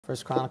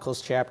First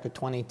Chronicles chapter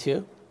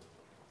 22.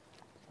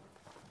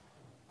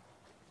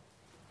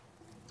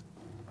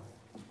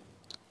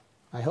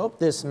 I hope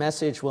this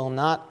message will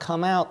not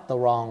come out the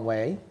wrong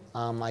way.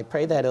 I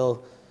pray that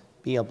it'll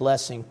be a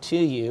blessing to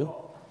you.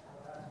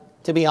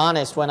 To be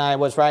honest, when I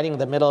was writing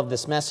the middle of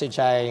this message,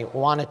 I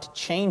wanted to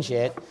change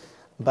it,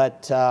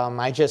 but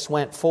I just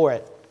went for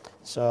it.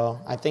 So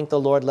I think the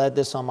Lord led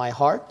this on my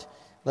heart.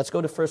 Let's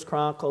go to First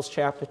Chronicles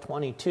chapter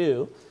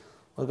 22.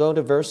 We'll go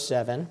to verse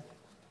 7.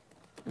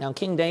 Now,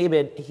 King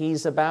David,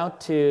 he's about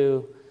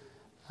to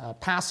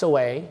pass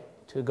away,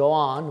 to go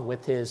on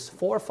with his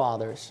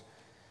forefathers.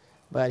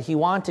 But he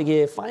wanted to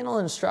give final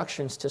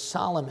instructions to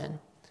Solomon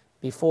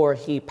before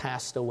he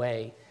passed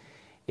away.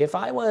 If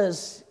I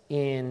was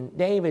in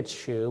David's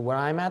shoe, where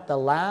I'm at the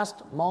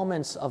last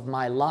moments of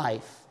my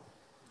life,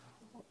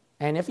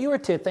 and if you were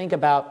to think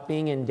about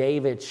being in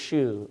David's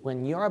shoe,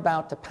 when you're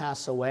about to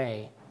pass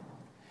away,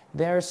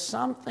 there's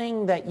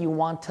something that you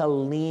want to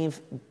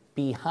leave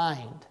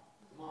behind.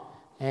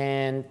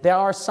 And there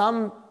are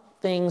some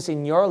things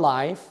in your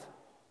life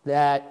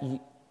that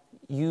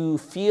you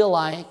feel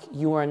like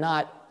you are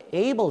not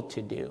able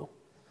to do,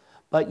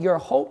 but you're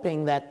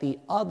hoping that the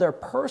other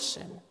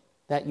person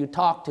that you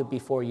talk to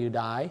before you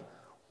die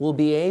will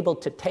be able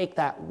to take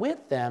that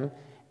with them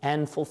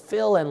and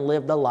fulfill and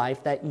live the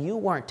life that you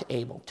weren't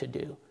able to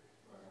do.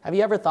 Have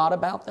you ever thought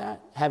about that?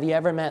 Have you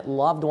ever met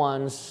loved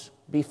ones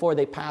before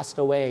they passed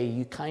away?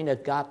 You kind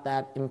of got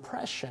that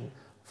impression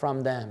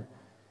from them.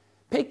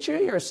 Picture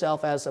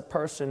yourself as a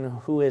person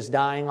who is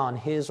dying on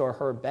his or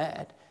her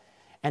bed,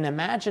 and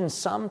imagine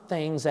some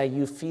things that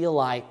you feel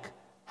like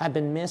have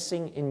been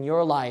missing in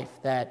your life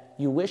that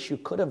you wish you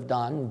could have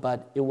done,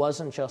 but it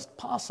wasn't just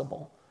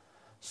possible.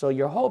 So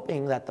you're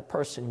hoping that the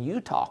person you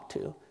talk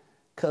to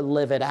could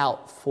live it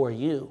out for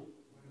you.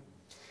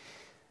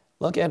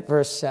 Look at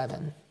verse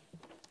 7.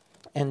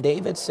 And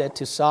David said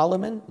to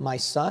Solomon, my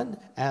son,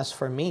 as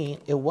for me,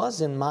 it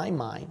was in my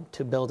mind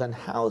to build an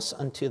house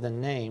unto the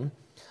name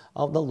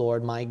of the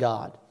Lord my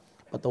God.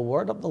 But the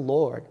word of the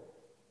Lord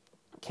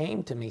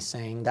came to me,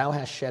 saying, thou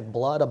hast shed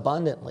blood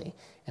abundantly,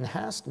 and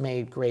hast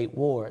made great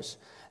wars.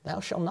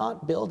 Thou shalt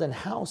not build an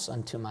house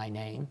unto my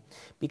name,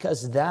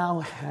 because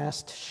thou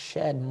hast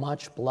shed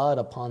much blood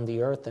upon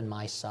the earth in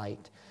my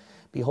sight.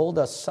 Behold,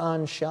 a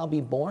son shall be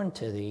born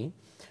to thee,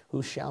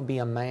 who shall be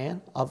a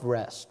man of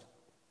rest.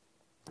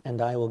 And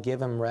I will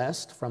give him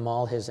rest from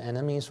all his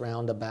enemies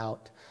round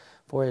about.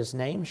 For his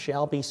name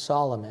shall be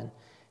Solomon,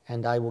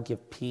 and I will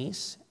give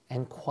peace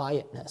and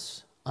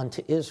quietness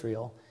unto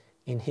Israel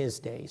in his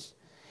days.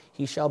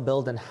 He shall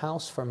build an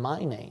house for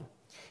my name,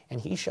 and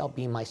he shall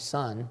be my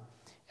son,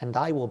 and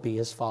I will be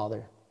his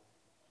father.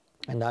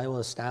 And I will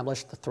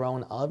establish the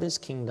throne of his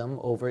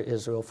kingdom over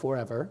Israel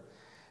forever.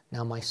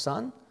 Now, my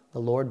son, the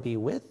Lord be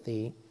with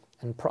thee,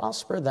 and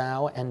prosper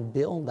thou, and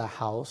build the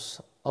house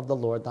of the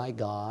Lord thy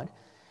God,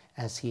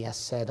 as he has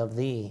said of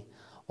thee.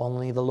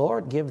 Only the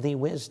Lord give thee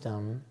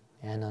wisdom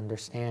and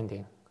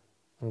understanding,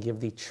 and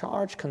give thee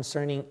charge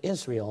concerning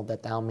Israel,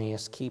 that thou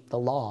mayest keep the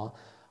law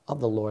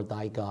of the Lord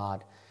thy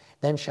God.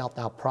 Then shalt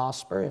thou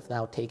prosper, if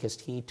thou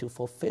takest heed to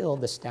fulfill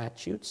the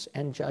statutes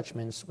and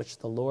judgments which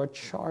the Lord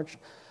charged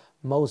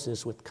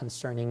Moses with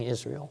concerning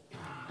Israel.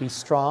 Be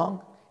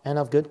strong and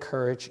of good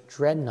courage,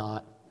 dread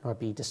not, nor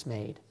be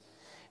dismayed.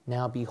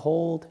 Now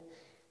behold,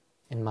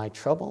 in my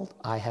trouble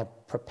I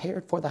have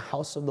prepared for the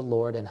house of the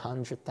Lord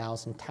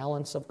 100,000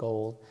 talents of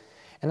gold,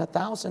 and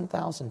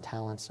 1,000,000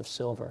 talents of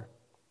silver,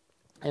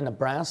 and a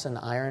brass and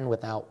iron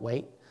without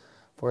weight,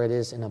 for it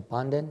is in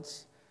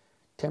abundance.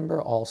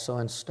 Timber also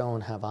and stone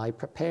have I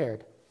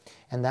prepared,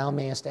 and thou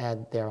mayest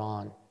add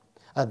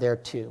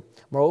thereto.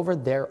 Moreover,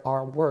 there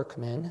are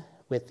workmen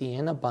with thee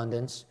in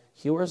abundance,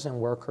 hewers and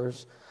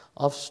workers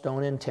of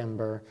stone and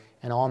timber,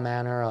 and all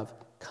manner of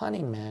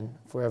cunning men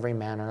for every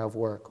manner of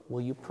work.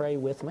 Will you pray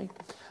with me?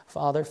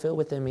 Father, fill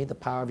within me the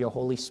power of your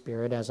Holy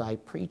Spirit as I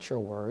preach your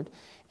word,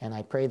 and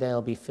I pray that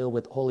it'll be filled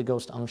with Holy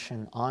Ghost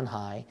unction on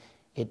high.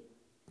 It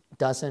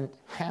doesn't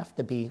have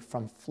to be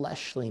from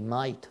fleshly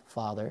might,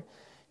 Father.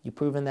 You've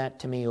proven that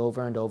to me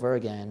over and over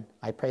again.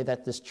 I pray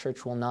that this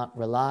church will not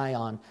rely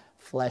on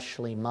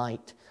fleshly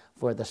might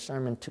for the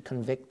sermon to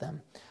convict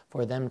them,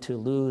 for them to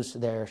lose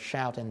their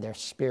shout and their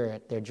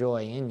spirit, their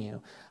joy in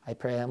you. I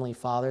pray, Heavenly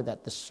Father,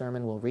 that the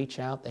sermon will reach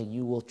out, that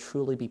you will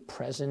truly be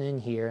present in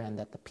here, and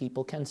that the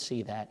people can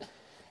see that,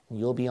 and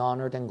you'll be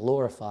honored and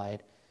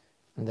glorified.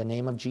 In the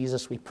name of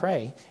Jesus we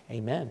pray,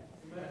 amen.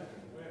 Amen.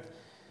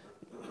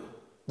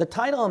 The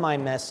title of my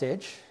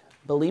message,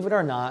 believe it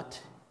or not,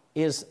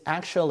 is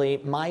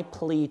actually my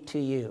plea to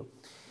you.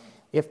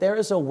 If there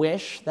is a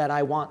wish that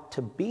I want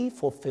to be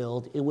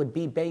fulfilled, it would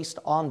be based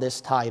on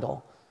this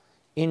title.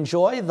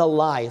 Enjoy the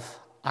life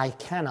I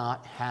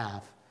cannot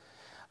have.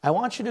 I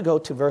want you to go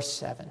to verse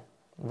 7.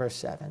 Verse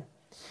 7.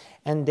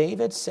 And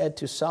David said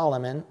to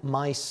Solomon,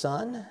 my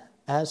son,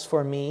 as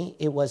for me,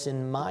 it was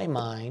in my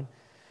mind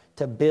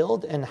to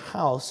build an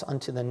house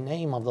unto the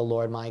name of the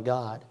Lord my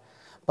God.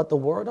 But the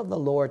word of the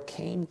Lord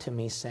came to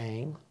me,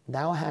 saying,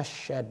 thou hast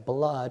shed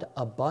blood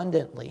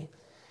abundantly,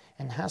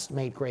 and hast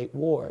made great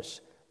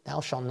wars.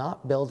 thou shalt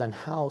not build an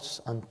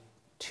house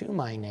unto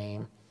my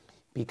name,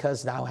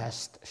 because thou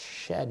hast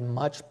shed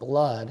much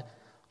blood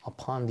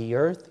upon the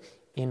earth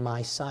in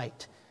my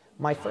sight.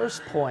 My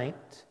first point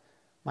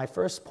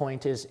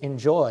is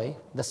enjoy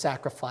the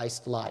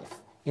sacrificed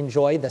life.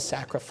 Enjoy the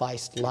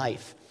sacrificed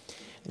life.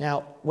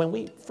 Now, when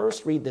we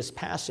first read this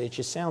passage,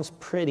 it sounds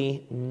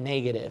pretty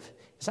negative.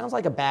 It sounds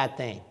like a bad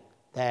thing,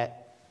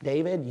 that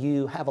David,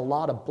 you have a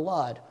lot of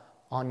blood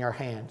on your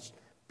hands.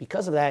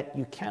 Because of that,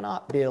 you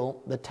cannot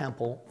build the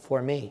temple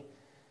for me.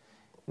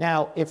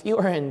 Now, if you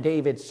were in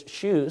David's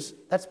shoes,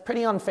 that's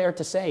pretty unfair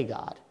to say,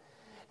 God.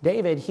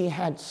 David, he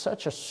had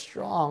such a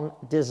strong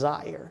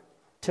desire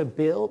to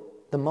build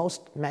the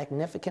most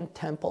magnificent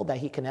temple that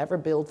he can ever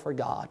build for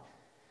God.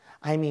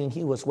 I mean,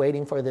 he was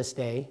waiting for this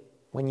day.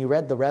 When you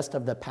read the rest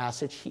of the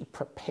passage, he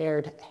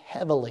prepared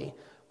heavily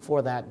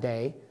for that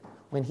day.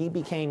 When he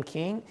became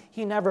king,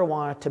 he never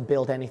wanted to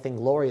build anything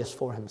glorious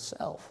for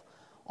himself.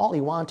 All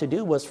he wanted to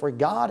do was for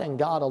God and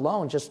God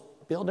alone, just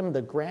build him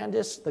the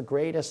grandest, the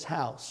greatest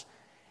house.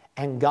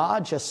 And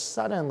God just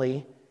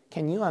suddenly,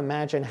 can you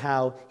imagine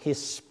how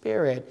his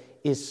spirit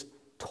is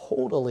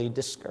totally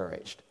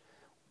discouraged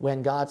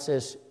when God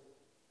says,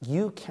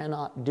 you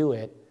cannot do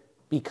it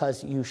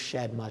because you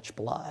shed much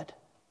blood?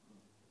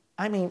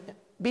 I mean,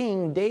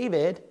 being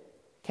David,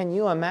 can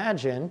you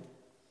imagine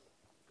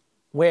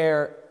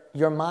where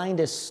your mind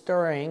is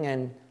stirring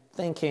and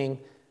thinking,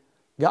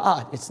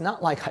 God, it's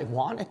not like I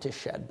wanted to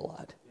shed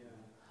blood.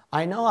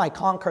 I know I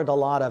conquered a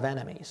lot of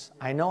enemies.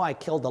 I know I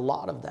killed a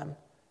lot of them.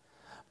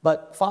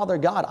 But Father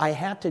God, I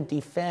had to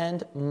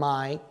defend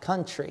my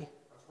country.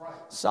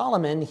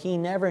 Solomon, he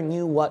never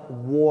knew what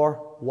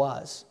war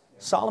was.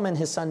 Solomon,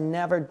 his son,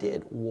 never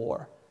did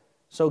war.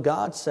 So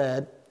God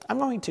said, I'm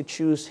going to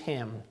choose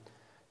him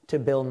to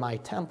build my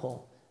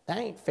temple. That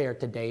ain't fair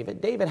to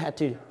David. David had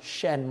to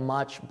shed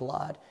much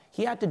blood.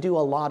 He had to do a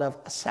lot of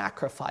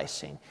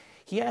sacrificing.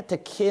 He had to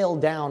kill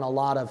down a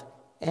lot of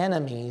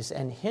enemies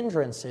and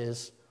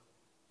hindrances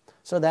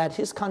so that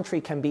his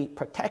country can be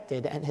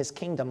protected and his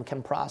kingdom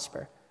can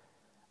prosper.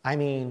 I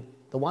mean,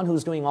 the one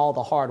who's doing all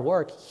the hard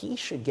work, he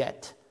should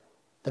get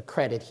the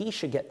credit. He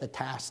should get the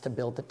task to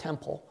build the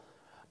temple,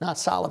 not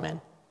Solomon.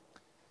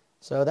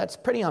 So that's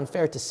pretty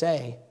unfair to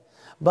say.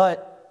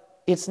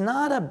 But it's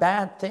not a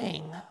bad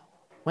thing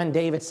when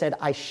David said,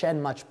 I shed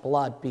much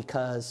blood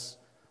because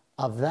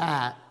of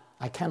that,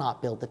 I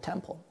cannot build the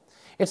temple.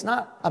 It's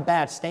not a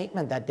bad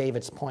statement that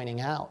David's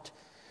pointing out.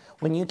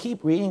 When you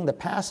keep reading the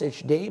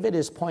passage, David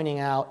is pointing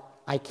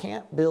out, I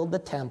can't build the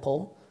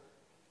temple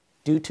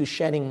due to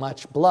shedding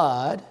much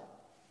blood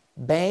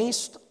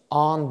based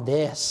on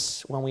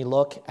this. When we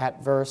look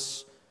at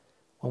verse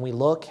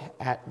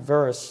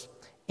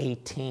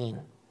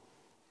 18.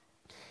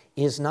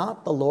 Is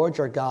not the Lord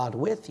your God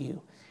with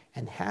you?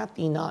 And hath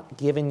he not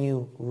given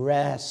you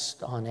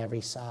rest on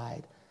every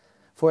side?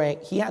 For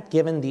he hath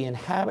given the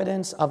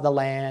inhabitants of the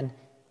land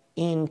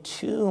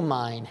into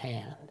mine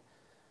hand.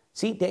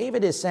 See,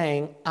 David is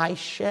saying, I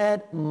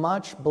shed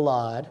much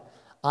blood.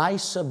 I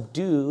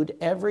subdued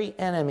every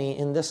enemy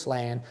in this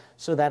land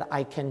so that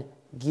I can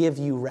give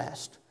you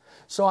rest.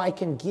 So I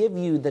can give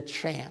you the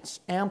chance,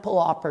 ample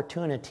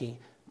opportunity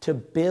to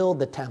build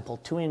the temple,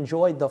 to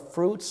enjoy the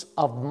fruits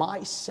of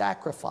my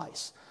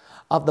sacrifice,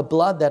 of the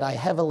blood that I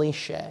heavily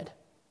shed.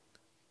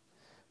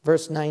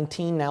 Verse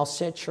 19, now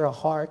set your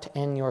heart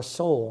and your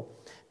soul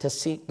to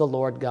seek the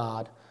Lord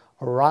God.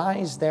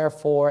 Arise,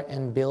 therefore,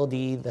 and build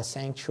ye the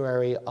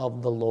sanctuary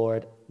of the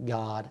Lord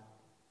God.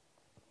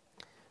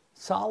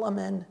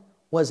 Solomon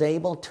was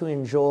able to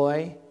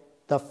enjoy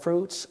the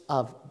fruits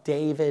of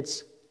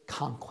David's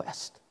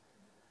conquest.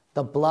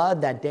 The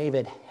blood that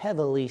David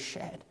heavily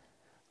shed.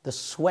 The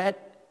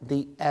sweat,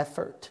 the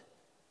effort.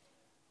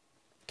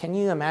 Can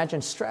you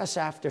imagine stress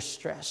after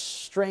stress,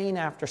 strain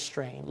after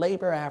strain,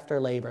 labor after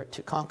labor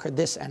to conquer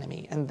this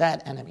enemy and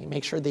that enemy?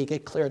 Make sure they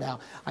get cleared out.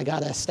 I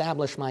got to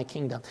establish my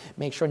kingdom.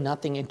 Make sure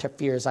nothing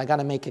interferes. I got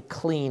to make it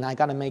clean. I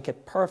got to make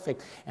it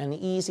perfect. An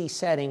easy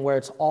setting where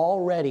it's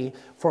all ready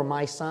for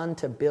my son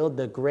to build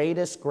the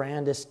greatest,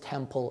 grandest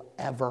temple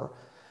ever.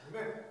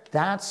 Amen.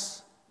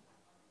 That's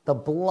the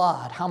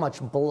blood, how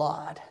much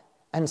blood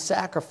and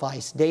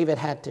sacrifice David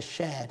had to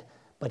shed.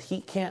 But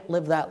he can't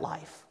live that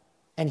life.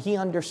 And he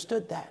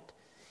understood that.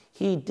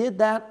 He did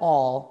that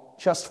all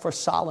just for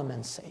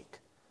Solomon's sake,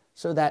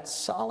 so that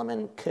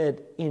Solomon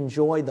could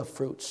enjoy the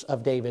fruits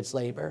of David's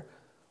labor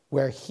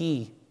where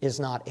he is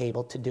not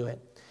able to do it.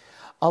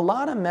 A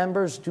lot of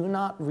members do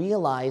not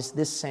realize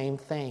this same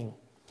thing,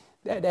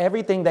 that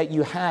everything that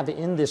you have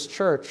in this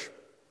church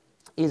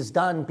is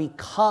done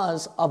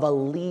because of a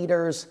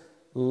leader's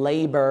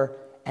labor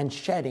and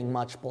shedding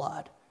much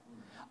blood.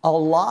 A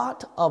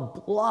lot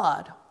of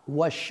blood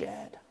was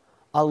shed.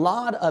 A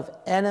lot of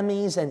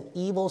enemies and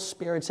evil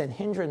spirits and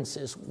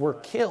hindrances were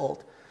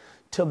killed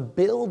to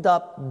build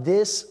up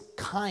this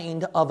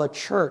kind of a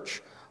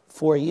church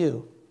for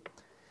you.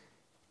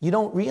 You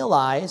don't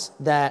realize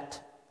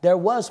that there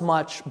was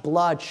much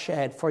blood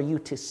shed for you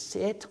to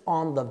sit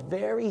on the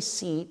very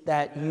seat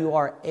that you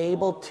are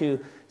able to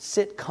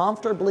sit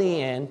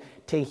comfortably in,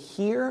 to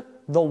hear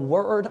the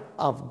word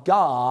of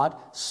God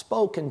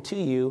spoken to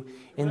you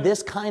in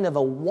this kind of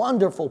a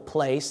wonderful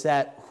place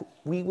that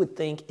we would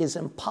think is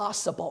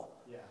impossible.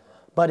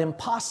 But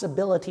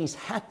impossibilities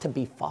had to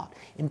be fought.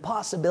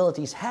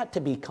 Impossibilities had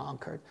to be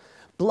conquered.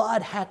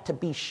 Blood had to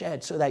be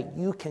shed so that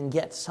you can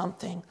get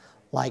something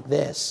like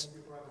this.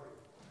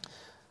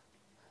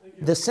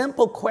 The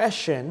simple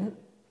question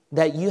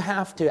that you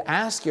have to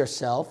ask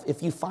yourself,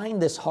 if you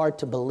find this hard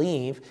to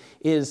believe,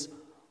 is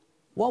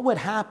what would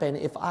happen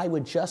if I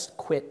would just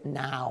quit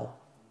now?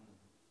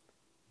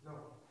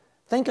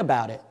 Think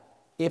about it.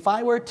 If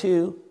I were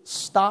to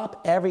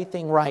stop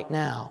everything right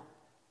now,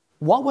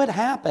 what would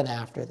happen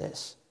after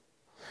this?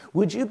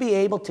 Would you be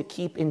able to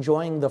keep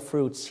enjoying the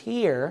fruits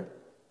here,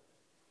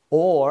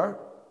 or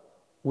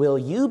will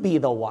you be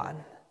the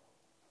one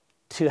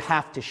to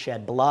have to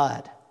shed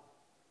blood,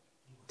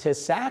 to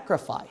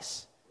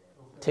sacrifice,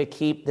 to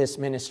keep this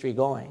ministry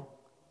going?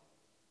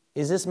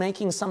 Is this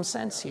making some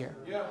sense here?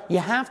 Yeah. You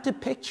have to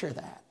picture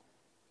that.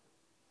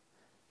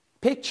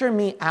 Picture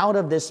me out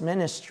of this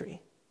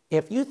ministry.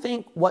 If you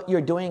think what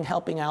you're doing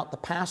helping out the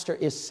pastor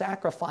is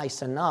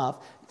sacrifice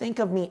enough, think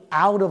of me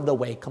out of the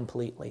way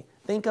completely.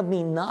 Think of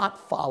me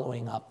not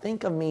following up.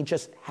 Think of me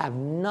just have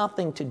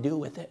nothing to do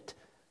with it.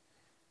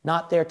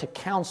 Not there to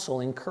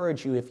counsel,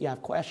 encourage you if you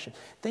have questions.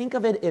 Think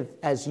of it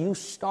as you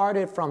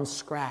started from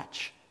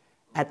scratch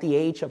at the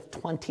age of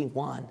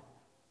 21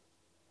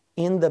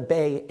 in the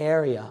Bay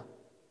Area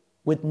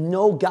with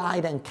no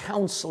guide and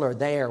counselor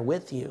there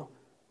with you,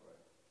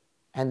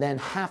 and then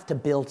have to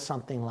build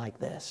something like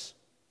this.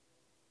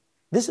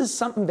 This is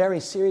something very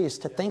serious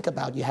to think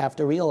about, you have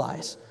to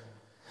realize.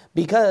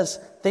 Because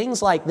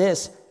things like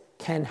this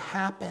can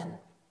happen.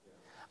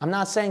 I'm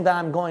not saying that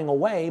I'm going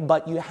away,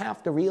 but you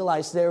have to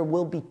realize there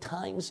will be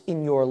times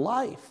in your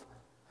life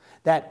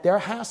that there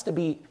has to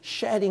be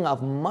shedding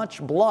of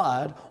much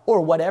blood,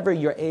 or whatever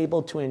you're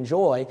able to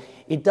enjoy.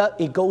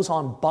 It goes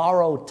on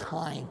borrowed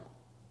time.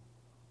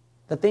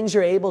 The things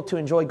you're able to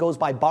enjoy goes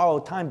by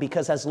borrowed time,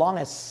 because as long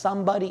as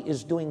somebody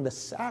is doing the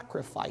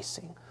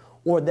sacrificing,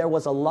 or there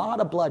was a lot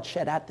of blood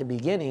shed at the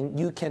beginning,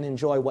 you can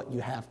enjoy what you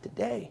have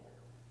today.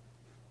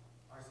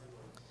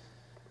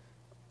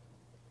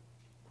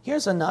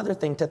 Here's another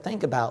thing to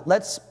think about.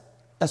 Let's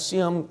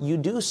assume you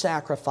do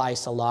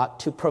sacrifice a lot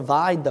to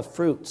provide the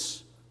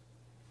fruits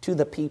to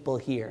the people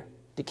here,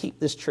 to keep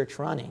this church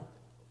running.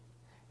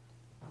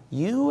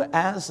 You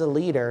as the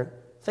leader,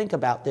 think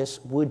about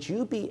this. Would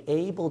you be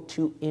able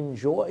to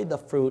enjoy the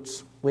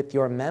fruits with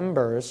your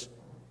members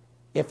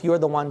if you're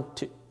the one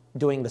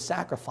doing the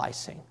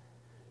sacrificing?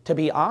 To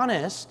be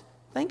honest,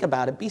 think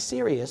about it, be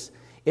serious.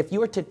 If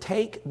you were to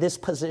take this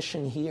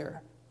position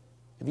here,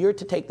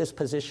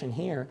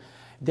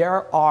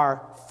 there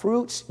are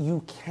fruits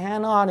you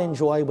cannot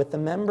enjoy with the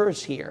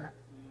members here.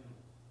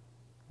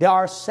 There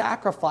are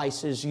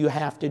sacrifices you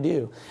have to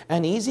do.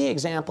 An easy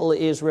example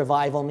is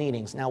revival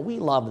meetings. Now, we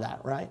love that,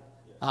 right?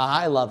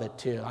 I love it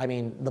too. I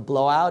mean, the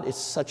blowout is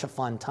such a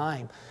fun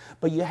time.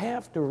 But you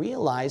have to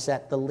realize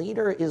that the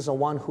leader is the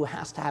one who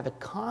has to have it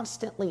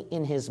constantly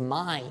in his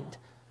mind,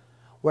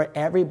 where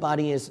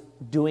everybody is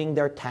doing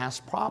their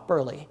task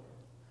properly.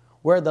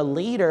 Where the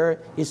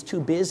leader is too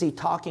busy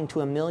talking to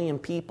 1 million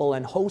people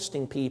and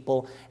hosting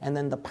people, and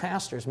then the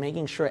pastor's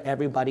making sure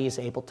everybody is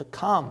able to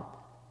come.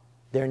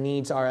 Their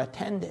needs are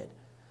attended.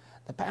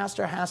 The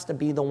pastor has to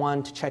be the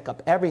one to check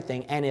up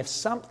everything, and if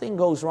something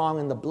goes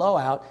wrong in the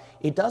blowout,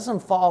 it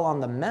doesn't fall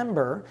on the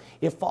member,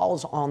 it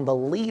falls on the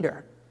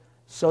leader.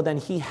 So then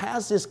he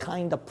has this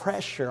kind of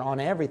pressure on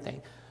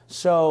everything.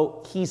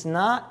 So he's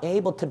not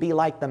able to be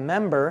like the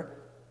member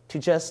to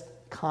just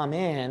come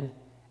in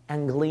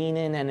and glean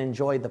in and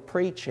enjoy the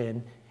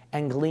preaching,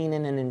 and glean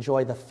in and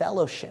enjoy the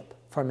fellowship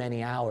for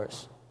many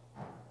hours.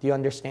 Do you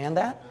understand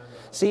that?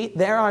 See,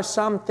 there are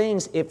some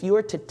things, if you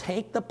were to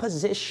take the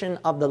position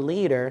of the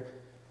leader,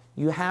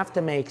 you have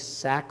to make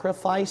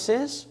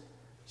sacrifices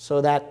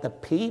so that the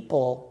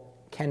people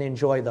can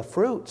enjoy the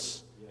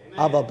fruits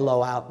of a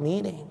blowout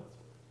meeting.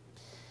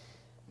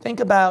 Think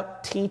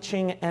about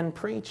teaching and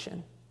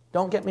preaching.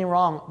 Don't get me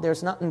wrong,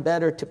 there's nothing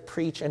better to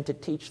preach and to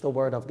teach the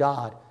Word of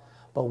God.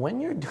 But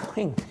when you're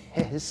doing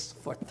this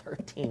for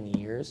 13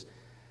 years,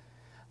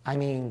 I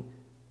mean,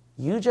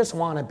 you just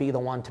want to be the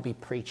one to be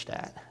preached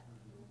at.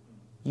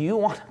 You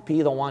want to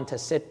be the one to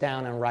sit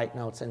down and write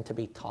notes and to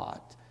be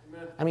taught.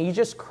 I mean, you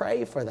just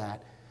crave for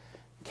that.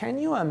 Can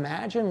you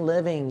imagine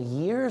living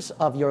years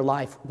of your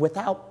life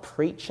without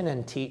preaching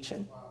and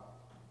teaching?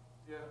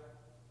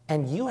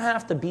 And you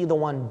have to be the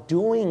one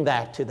doing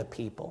that to the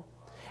people.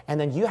 And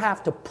then you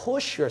have to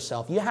push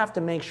yourself. You have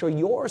to make sure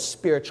you're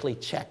spiritually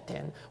checked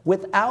in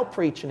without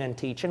preaching and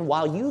teaching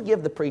while you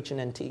give the preaching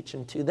and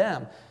teaching to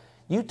them.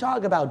 You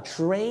talk about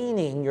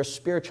draining your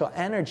spiritual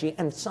energy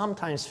and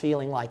sometimes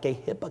feeling like a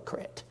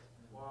hypocrite.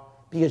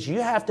 Because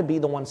you have to be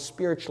the one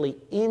spiritually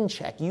in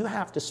check. You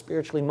have to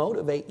spiritually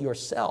motivate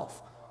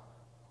yourself.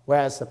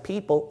 Whereas the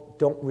people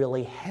don't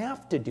really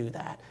have to do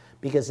that,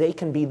 because they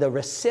can be the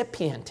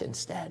recipient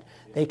instead.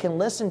 They can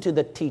listen to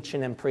the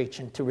teaching and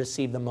preaching to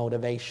receive the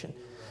motivation.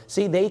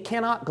 See, they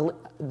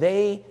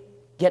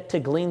get to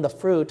glean the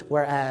fruit,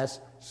 whereas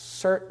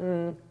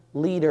certain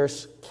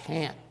leaders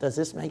can't. Does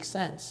this make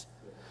sense?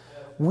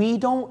 We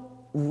don't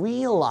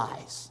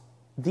realize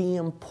the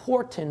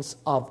importance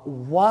of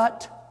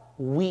what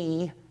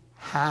we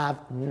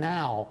have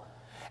now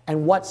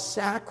and what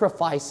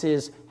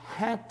sacrifices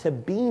had to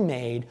be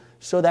made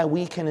so that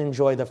we can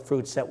enjoy the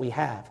fruits that we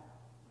have.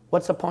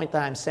 What's the point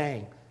that I'm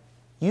saying?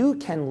 You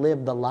can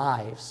live the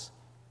lives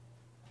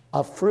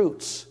of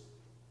fruits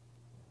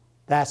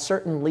that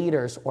certain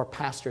leaders or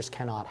pastors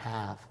cannot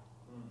have.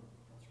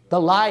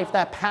 The life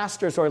that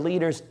pastors or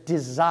leaders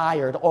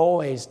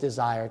always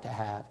desired to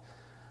have.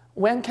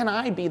 When can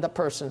I be the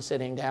person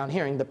sitting down,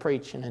 hearing the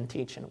preaching and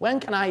teaching? When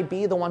can I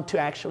be the one to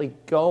actually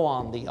go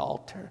on the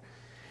altar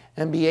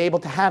and be able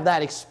to have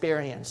that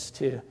experience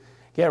to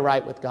get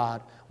right with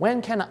God?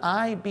 When can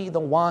I be the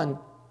one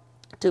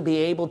to be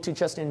able to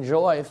just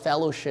enjoy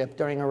fellowship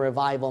during a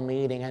revival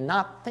meeting and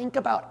not think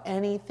about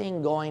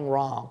anything going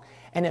wrong?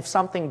 And if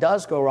something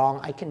does go wrong,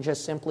 I can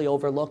just simply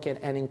overlook it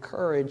and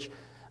encourage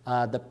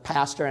the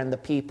pastor and the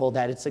people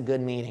that it's a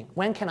good meeting.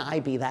 When can I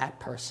be that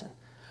person?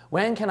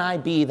 When can I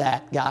be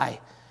that guy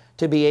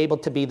to be able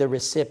to be the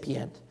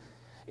recipient?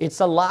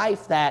 It's a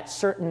life that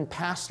certain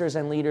pastors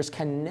and leaders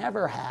can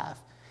never have.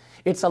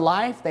 It's a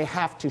life they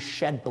have to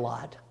shed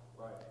blood,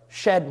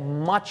 shed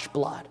much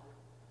blood.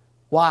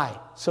 Why?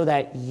 So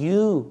that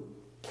you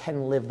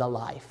can live the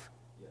life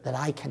that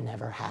I can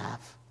never have.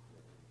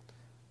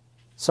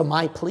 So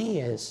my plea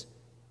is,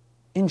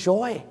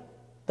 enjoy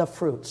the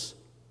fruits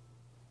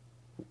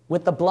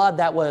with the blood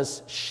that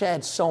was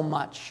shed so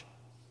much.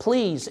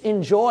 Please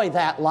enjoy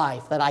that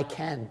life that I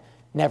can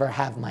never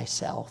have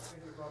myself.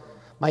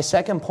 My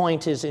second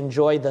point is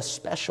enjoy the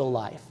special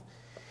life.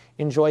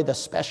 Enjoy the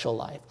special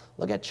life.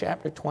 Look at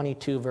chapter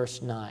 22,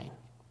 verse 9.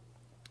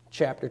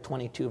 Chapter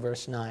 22,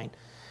 verse 9.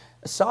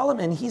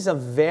 Solomon, he's a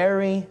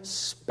very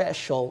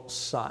special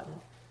son.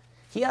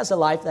 He has a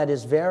life that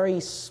is very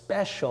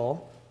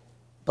special,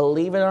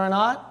 believe it or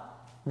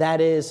not, that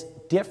is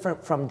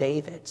different from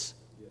David's.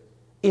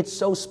 It's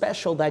so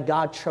special that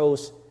God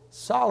chose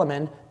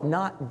Solomon,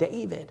 not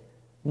David,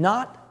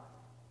 not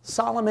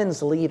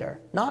Solomon's leader,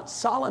 not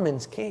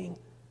Solomon's king.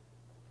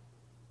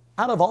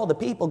 Out of all the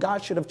people,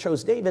 God should have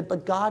chose David,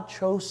 but God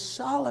chose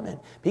Solomon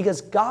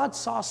because God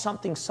saw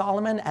something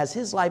Solomon as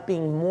his life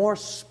being more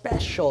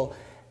special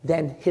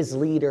than his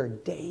leader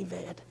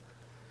David.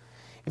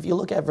 If you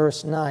look at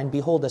verse 9,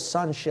 behold, a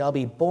son shall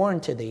be born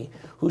to thee,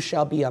 who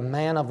shall be a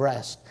man of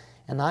rest,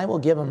 and I will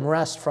give him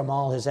rest from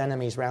all his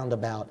enemies round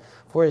about.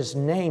 For his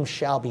name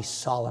shall be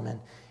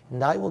Solomon,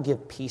 and I will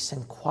give peace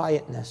and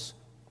quietness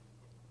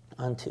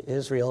unto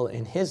Israel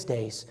in his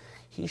days.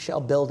 He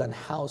shall build an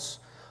house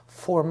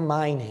for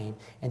my name,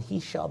 and he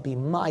shall be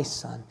my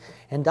son,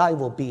 and I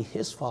will be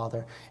his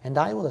father, and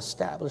I will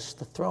establish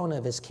the throne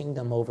of his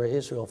kingdom over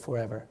Israel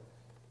forever.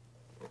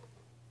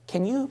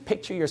 Can you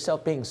picture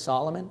yourself being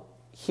Solomon,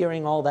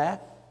 hearing all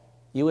that?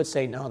 You would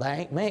say, no, that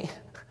ain't me.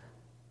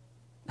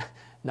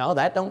 No,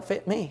 that don't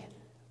fit me.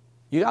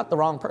 You got the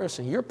wrong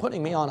person. You're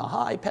putting me on a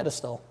high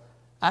pedestal.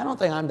 I don't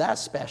think I'm that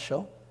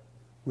special.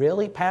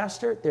 Really,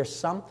 Pastor? There's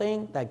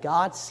something that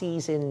God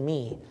sees in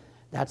me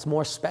that's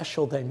more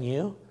special than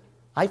you?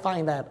 I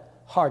find that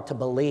hard to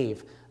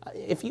believe.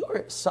 If you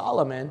were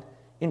Solomon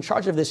in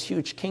charge of this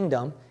huge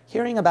kingdom,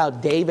 hearing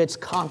about David's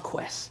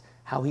conquests,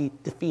 how he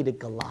defeated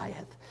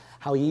Goliath,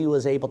 how he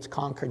was able to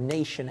conquer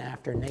nation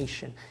after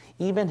nation,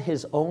 even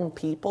his own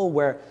people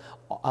where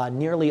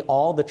nearly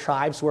all the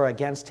tribes were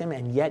against him,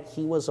 and yet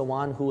he was the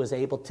one who was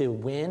able to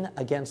win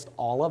against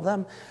all of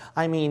them.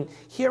 I mean,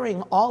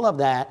 hearing all of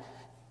that,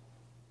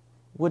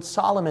 would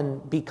Solomon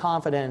be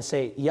confident and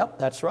say, yep,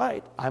 that's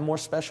right, I'm more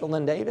special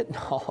than David?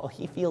 No,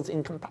 he feels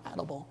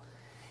incompatible.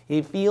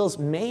 He feels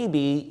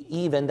maybe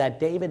even that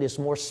David is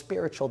more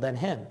spiritual than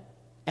him.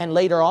 And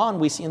later on,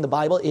 we see in the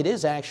Bible, it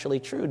is actually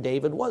true.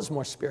 David was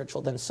more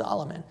spiritual than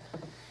Solomon.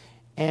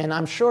 And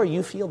I'm sure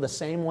you feel the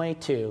same way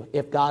too,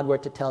 if God were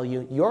to tell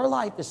you, your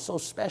life is so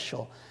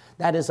special,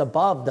 that is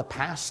above the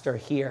pastor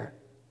here.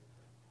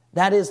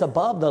 That is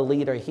above the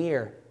leader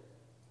here,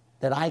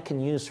 that I can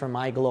use for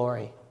my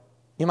glory.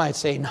 You might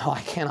say, no,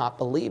 I cannot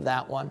believe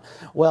that one.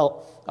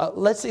 Well,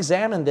 let's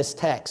examine this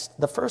text.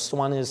 The first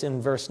one is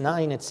in verse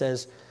 9. It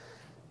says,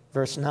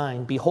 verse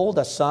 9, behold,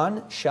 a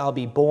son shall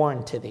be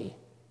born to thee.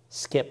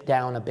 Skip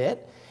down a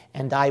bit,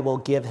 and I will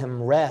give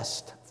him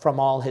rest from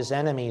all his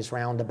enemies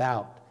round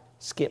about.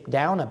 Skip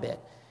down a bit,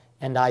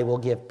 and I will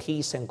give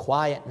peace and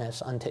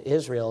quietness unto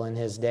Israel in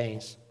his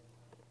days.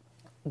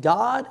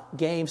 God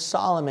gave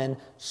Solomon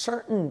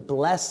certain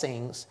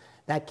blessings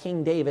that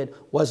King David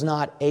was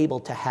not able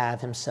to have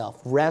himself.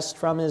 Rest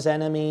from his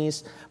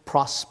enemies,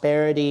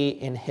 prosperity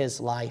in his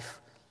life.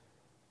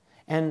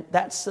 And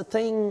that's the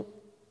thing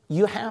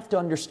you have to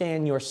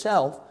understand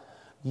yourself.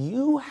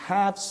 You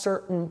have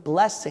certain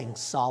blessings,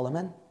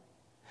 Solomon,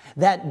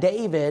 that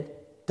David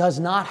does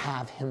not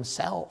have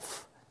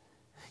himself.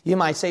 You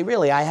might say,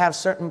 really, I have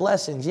certain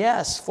blessings.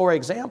 Yes, for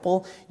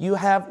example, you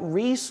have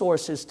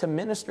resources to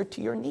minister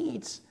to your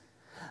needs.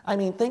 I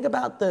mean, think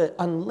about the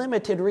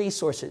unlimited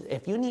resources.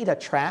 If you need a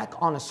track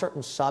on a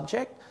certain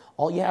subject,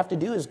 all you have to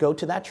do is go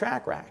to that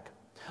track rack.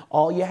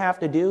 All you have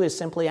to do is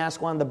simply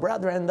ask one of the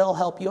brethren and they'll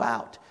help you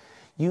out.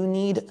 You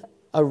need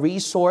a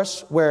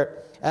resource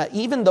where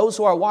even those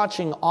who are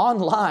watching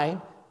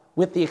online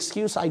with the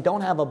excuse, I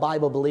don't have a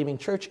Bible-believing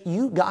church,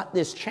 you got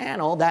this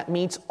channel that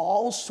meets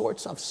all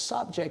sorts of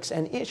subjects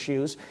and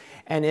issues.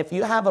 And if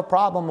you have a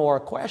problem or a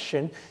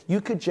question,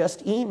 you could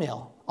just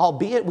email.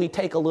 Albeit we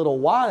take a little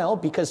while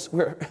because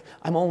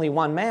I'm only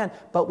one man,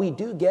 but we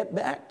do get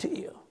back to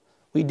you.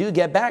 We do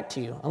get back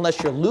to you.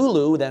 Unless you're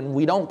Lulu, then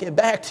we don't get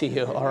back to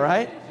you, all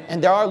right?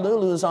 And there are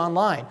Lulus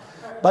online.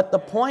 But the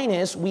point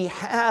is, we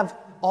have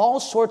all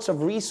sorts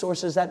of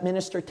resources that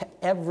minister to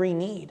every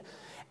need.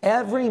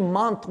 Every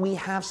month we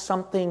have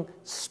something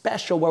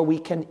special where we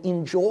can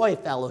enjoy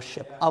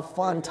fellowship, a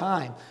fun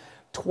time.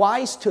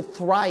 Twice to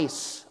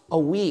thrice a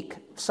week,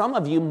 some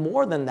of you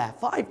more than that,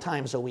 5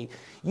 times a week,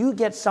 you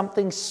get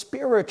something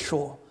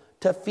spiritual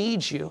to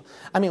feed you.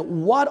 I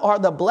mean, what are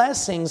the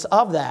blessings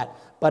of that?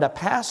 But a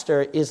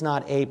pastor is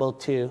not able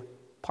to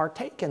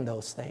partake in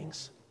those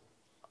things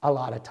a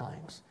lot of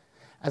times.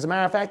 As a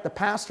matter of fact, the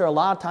pastor, a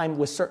lot of times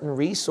with certain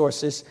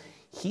resources,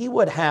 he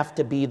would have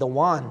to be the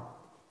one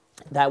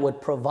that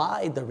would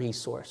provide the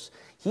resource.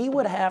 He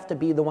would have to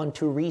be the one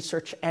to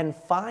research and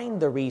find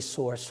the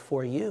resource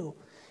for you.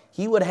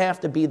 He would have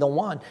to be the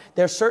one.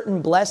 There are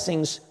certain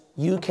blessings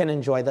you can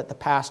enjoy that the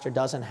pastor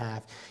doesn't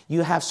have.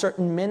 You have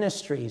certain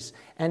ministries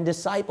and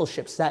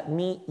discipleships that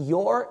meet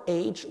your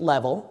age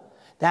level,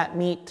 that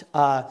meet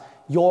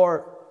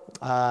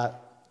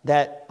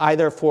that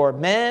either for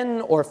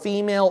men or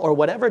female or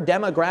whatever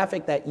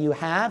demographic that you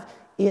have,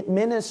 it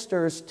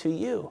ministers to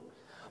you.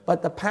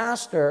 But the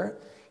pastor,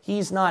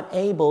 he's not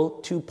able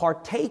to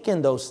partake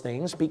in those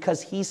things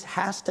because he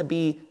has to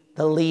be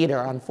the leader,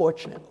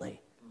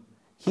 unfortunately.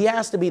 He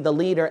has to be the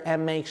leader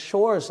and make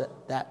sure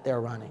that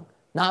they're running,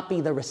 not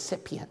be the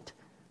recipient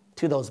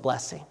to those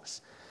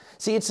blessings.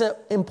 See, it's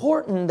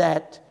important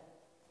that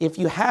if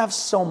you have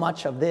so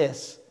much of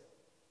this,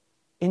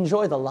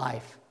 enjoy the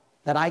life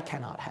that I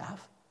cannot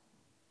have.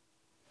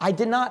 I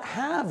did not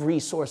have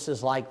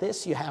resources like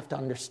this, you have to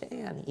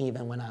understand,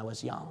 even when I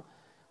was young,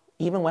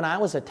 even when I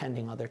was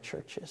attending other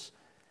churches.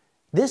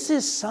 This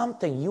is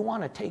something you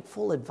want to take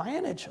full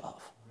advantage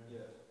of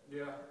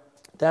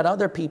that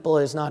other people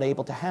is not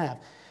able to have.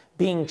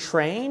 Being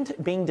trained,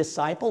 being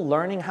discipled,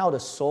 learning how to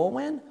soul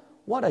win,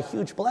 what a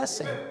huge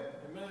blessing.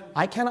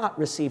 I cannot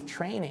receive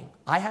training.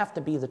 I have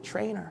to be the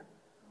trainer.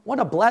 What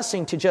a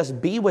blessing to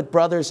just be with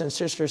brothers and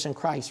sisters in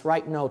Christ,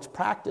 write notes,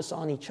 practice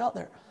on each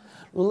other.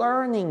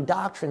 Learning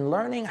doctrine,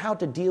 learning how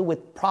to deal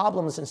with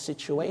problems and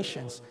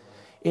situations.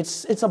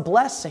 It's a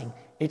blessing.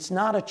 It's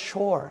not a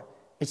chore.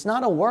 It's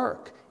not a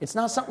work. It's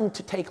not something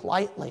to take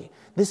lightly.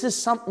 This is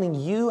something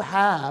you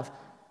have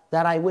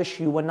that I wish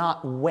you would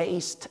not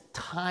waste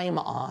time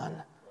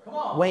on.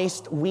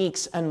 Waste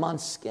weeks and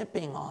months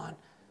skipping on.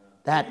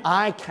 That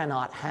I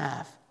cannot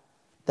have.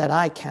 That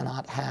I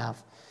cannot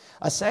have.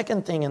 A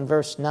second thing in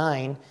verse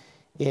 9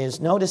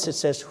 is, notice it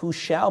says, who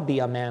shall be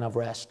a man of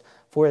rest,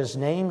 for his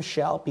name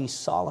shall be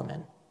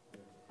Solomon.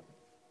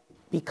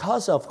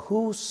 Because of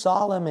who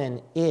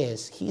Solomon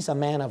is, he's a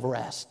man of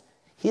rest.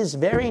 His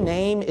very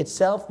name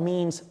itself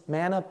means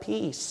man of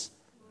peace.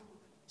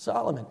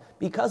 Solomon.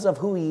 Because of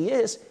who he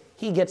is,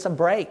 he gets a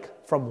break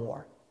from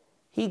war.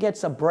 He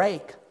gets a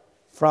break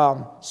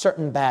from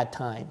certain bad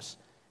times.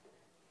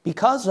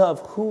 Because of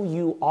who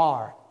you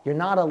are, you're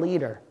not a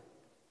leader,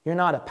 you're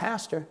not a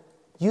pastor,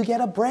 you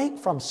get a break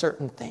from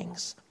certain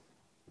things.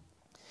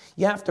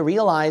 You have to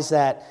realize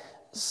that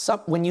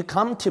when you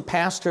come to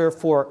pastor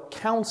for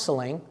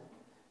counseling,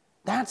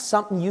 that's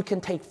something you can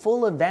take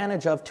full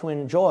advantage of to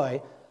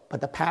enjoy,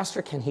 but the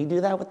pastor, can he do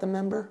that with the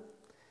member?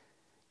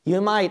 You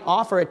might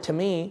offer it to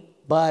me,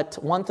 but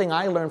one thing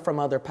I learned from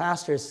other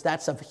pastors,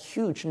 that's a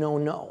huge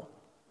no-no.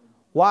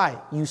 Why?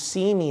 You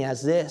see me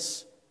as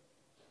this.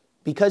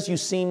 Because you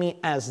see me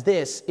as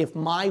this, if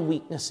my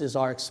weaknesses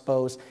are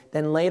exposed,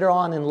 then later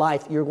on in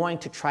life, you're going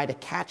to try to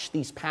catch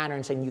these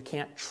patterns and you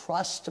can't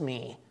trust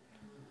me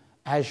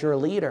as your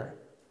leader.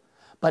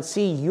 But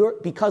see,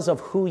 because of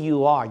who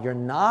you are, you're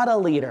not a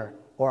leader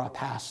or a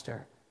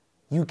pastor.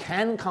 You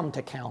can come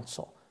to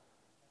counsel.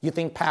 You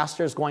think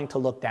pastor is going to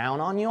look down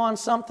on you on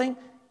something?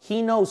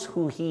 He knows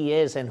who he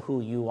is and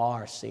who you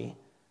are, see?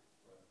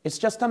 It's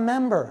just a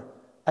member,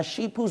 a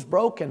sheep who's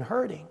broken,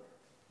 hurting.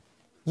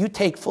 You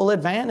take full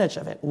advantage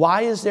of it.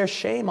 Why is there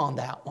shame on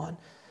that one?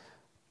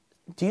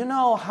 Do you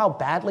know how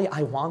badly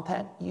I want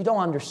that? You don't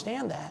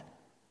understand that.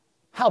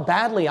 How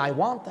badly I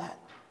want that.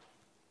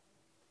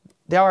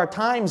 There are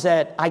times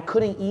that I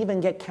couldn't even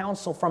get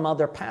counsel from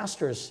other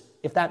pastors,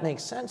 if that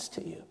makes sense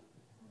to you.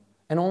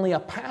 And only a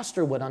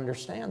pastor would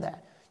understand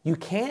that. You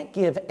can't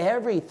give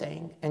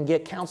everything and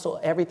get counsel,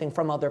 everything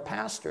from other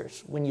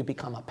pastors when you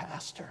become a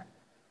pastor.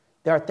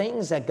 There are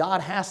things that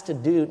God has to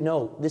do.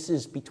 No, this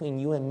is between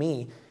you and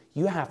me.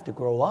 You have to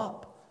grow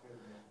up.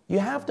 You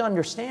have to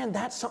understand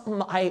that's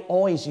something I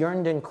always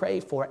yearned and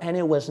craved for, and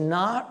it was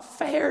not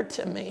fair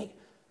to me.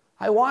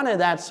 I wanted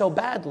that so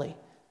badly.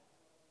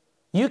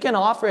 You can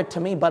offer it to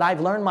me, but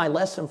I've learned my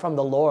lesson from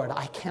the Lord.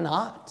 I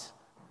cannot.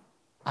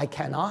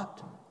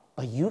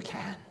 But you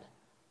can.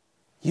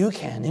 You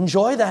can.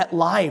 Enjoy that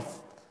life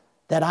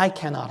that I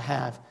cannot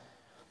have.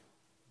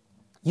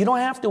 You don't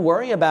have to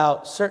worry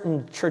about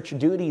certain church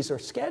duties or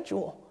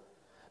schedule,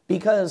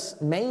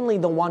 because mainly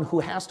the one who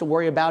has to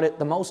worry about it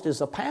the most is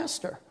a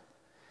pastor.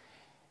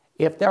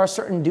 If there are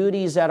certain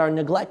duties that are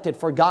neglected,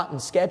 forgotten,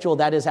 schedule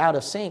that is out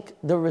of sync,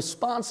 the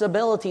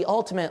responsibility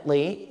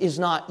ultimately is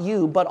not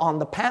you, but on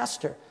the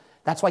pastor.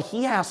 That's why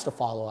he has to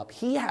follow up.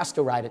 He has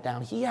to write it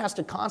down. He has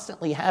to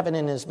constantly have it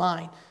in his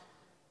mind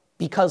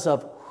because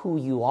of who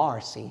you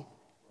are, see.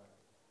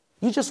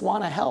 You just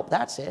want to help,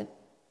 that's it.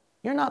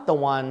 You're not the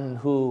one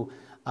who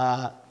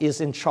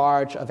is in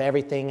charge of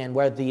everything and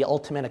where the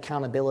ultimate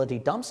accountability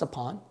dumps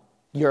upon.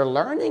 You're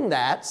learning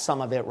that,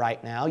 some of it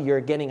right now.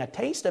 You're getting a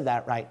taste of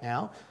that right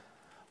now.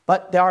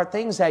 But there are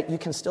things that you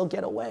can still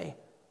get away.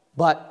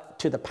 But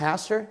to the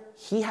pastor,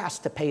 he has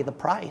to pay the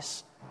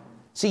price.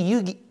 See,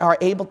 you are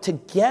able to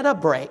get a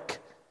break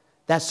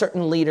that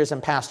certain leaders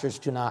and pastors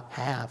do not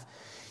have.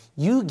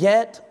 You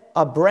get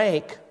a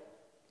break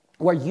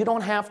where you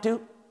don't have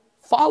to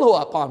follow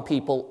up on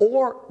people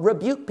or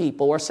rebuke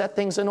people or set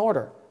things in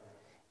order.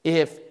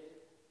 If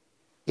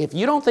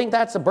you don't think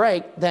that's a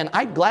break, then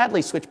I'd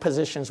gladly switch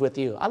positions with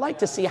you. I like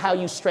to see how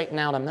you straighten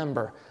out a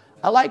member.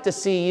 I like to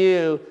see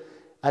you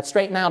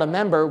straighten out a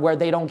member where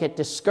they don't get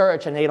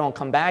discouraged and they don't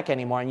come back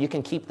anymore, and you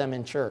can keep them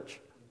in church.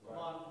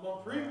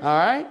 All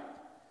right?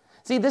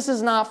 See, this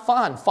is not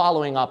fun,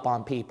 following up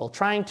on people,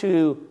 trying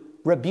to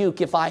rebuke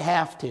if I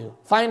have to.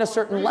 Find a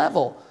certain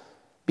level.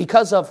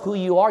 Because of who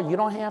you are, you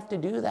don't have to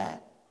do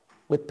that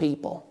with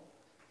people.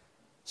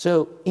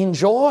 So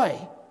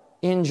enjoy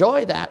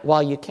that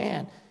while you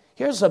can.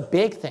 Here's a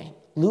big thing,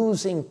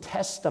 losing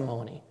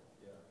testimony.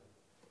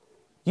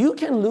 You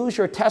can lose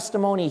your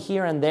testimony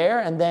here and there,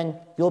 and then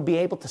you'll be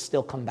able to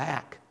still come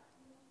back.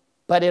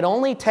 But it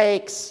only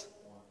takes,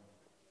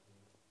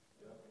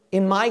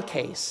 in my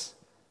case,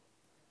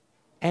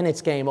 and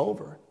it's game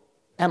over.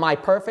 Am I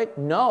perfect?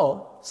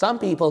 No. Some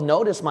people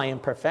notice my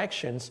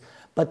imperfections,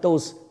 but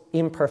those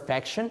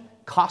imperfections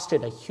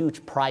costed a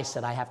huge price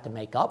that I have to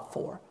make up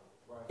for.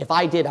 If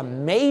I did a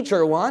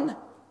major one,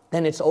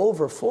 then it's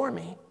over for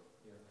me.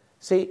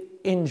 See,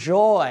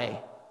 enjoy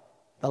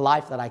the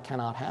life that I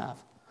cannot have.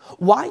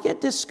 Why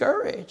get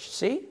discouraged?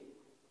 See?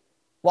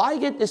 Why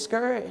get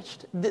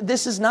discouraged?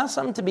 This is not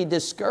something to be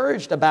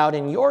discouraged about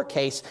in your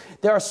case.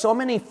 There are so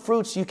many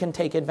fruits you can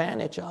take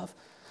advantage of.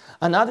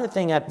 Another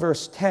thing at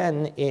verse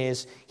 10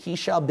 is, he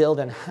shall build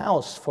an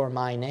house for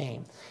my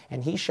name,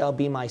 and he shall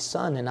be my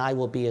son, and I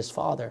will be his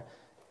father.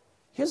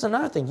 Here's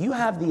another thing. You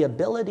have the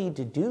ability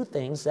to do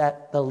things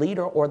that the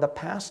leader or the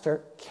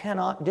pastor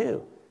cannot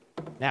do.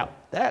 Now,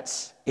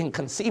 that's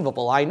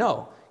inconceivable, I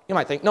know. You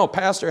might think, no,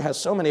 pastor has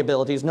so many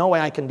abilities, no way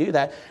I can do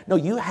that. No,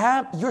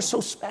 you're so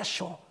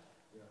special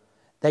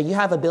that you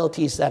have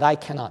abilities that I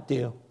cannot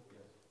do.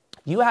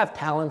 You have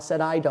talents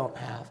that I don't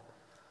have.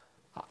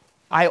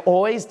 I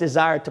always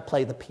desired to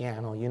play the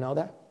piano, you know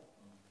that?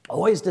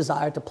 Always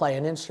desired to play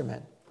an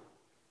instrument.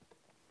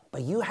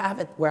 But you have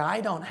it where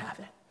I don't have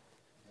it.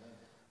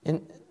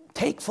 And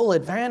take full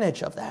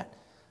advantage of that.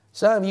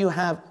 Some of you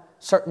have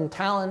certain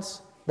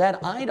talents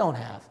that I don't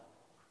have.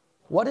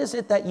 What is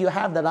it that you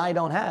have that I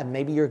don't have?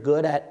 Maybe you're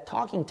good at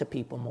talking to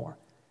people more.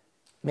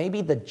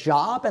 Maybe the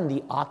job and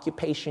the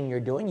occupation you're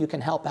doing, you can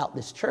help out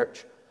this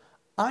church.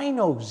 I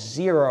know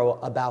zero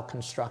about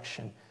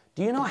construction.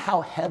 Do you know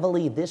how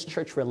heavily this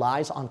church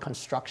relies on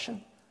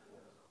construction?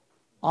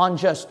 On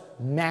just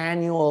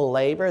manual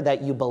labor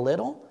that you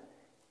belittle?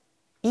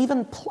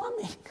 Even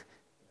plumbing,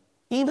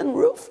 even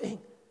roofing.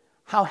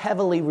 How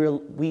heavily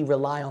we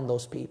rely on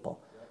those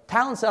people.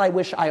 Talents that I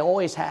wish I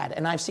always had.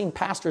 And I've seen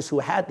pastors who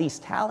had these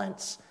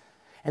talents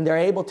and they're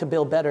able to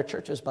build better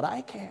churches, but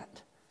I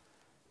can't.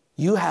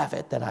 You have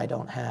it that I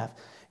don't have.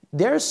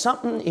 There's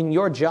something in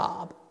your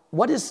job.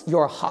 What is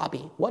your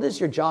hobby? What is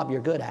your job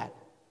you're good at?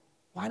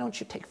 Why don't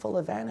you take full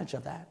advantage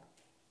of that?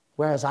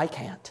 Whereas I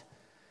can't.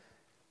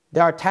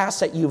 There are tasks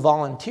that you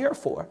volunteer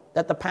for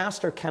that the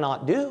pastor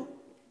cannot do.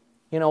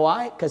 You know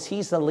why? Because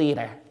he's the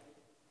leader.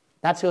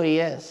 That's who he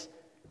is.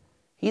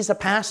 He's a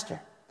pastor.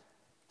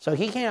 So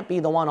he can't be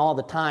the one all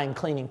the time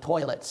cleaning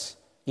toilets,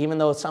 even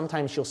though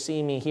sometimes you'll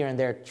see me here and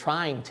there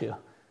trying to.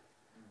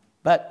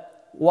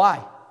 But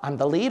why? I'm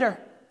the leader.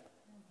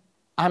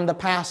 I'm the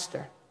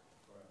pastor.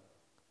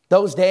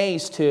 Those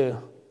days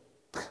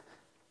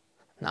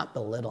not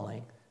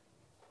belittling,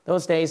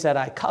 those days that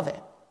I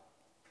covet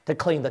to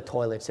clean the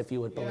toilets, if you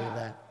would believe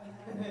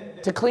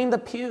that, to clean the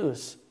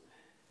pews.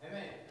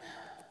 Amen.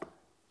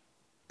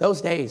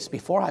 Those days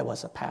before I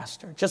was a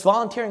pastor, just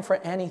volunteering for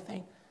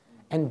anything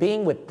and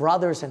being with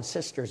brothers and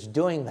sisters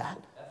doing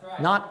that,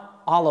 right.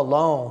 Not all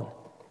alone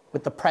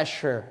with the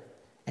pressure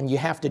and you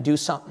have to do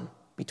something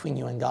between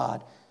you and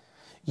God.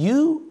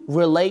 You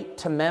relate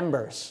to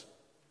members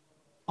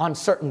on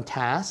certain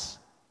tasks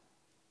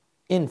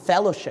in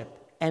fellowship.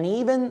 And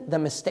even the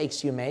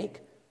mistakes you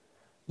make,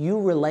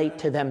 you relate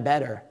to them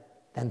better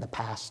than the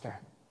pastor.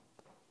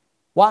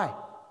 Why?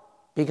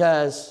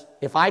 Because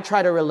if I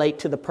try to relate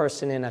to the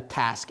person in a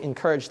task,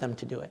 encourage them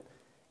to do it,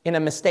 in a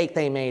mistake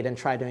they made and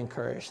try to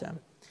encourage them,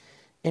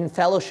 in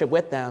fellowship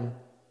with them,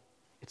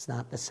 it's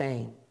not the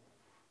same.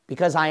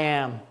 Because I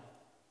am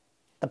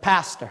the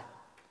pastor.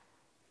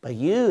 But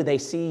you, they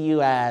see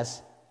you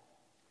as,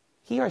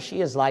 he or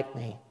she is like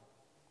me.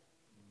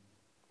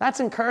 That's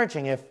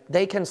encouraging. If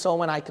they can sow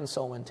when I can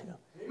sow when too.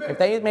 Amen. If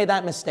they made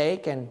that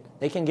mistake and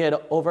they can get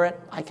over it,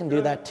 I can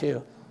do that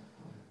too.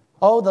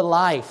 Oh, the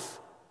life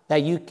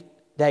that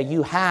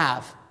you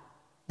have,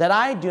 that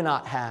I do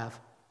not have,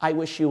 I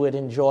wish you would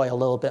enjoy a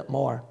little bit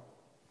more.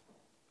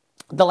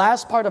 The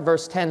last part of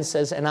verse 10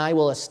 says, and I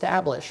will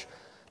establish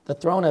the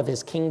throne of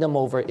his kingdom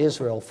over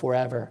Israel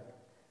forever.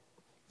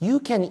 You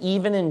can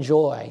even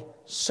enjoy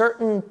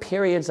certain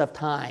periods of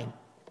time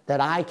that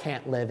I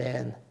can't live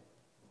in.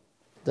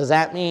 Does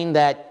that mean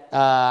that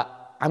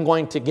I'm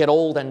going to get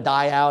old and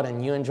die out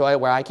and you enjoy it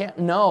where I can't?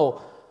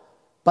 No,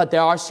 but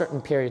there are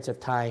certain periods of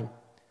time.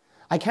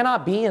 I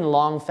cannot be in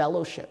long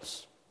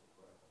fellowships.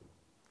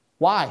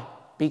 Why?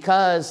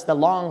 Because the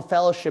long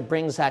fellowship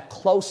brings that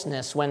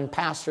closeness when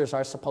pastors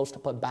are supposed to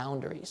put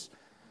boundaries.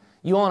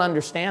 You won't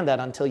understand that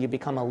until you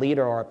become a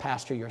leader or a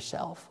pastor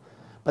yourself.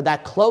 But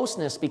that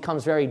closeness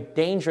becomes very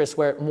dangerous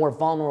where more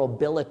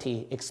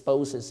vulnerability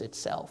exposes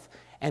itself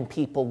and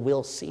people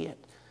will see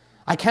it.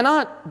 I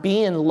cannot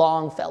be in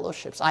long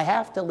fellowships. I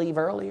have to leave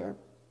earlier.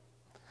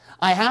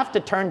 I have to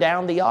turn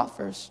down the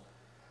offers.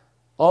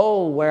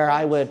 Oh, where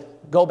I would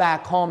go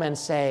back home and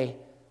say,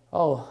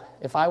 oh,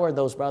 if I were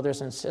those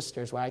brothers and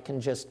sisters where I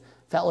can just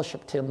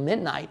fellowship till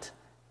midnight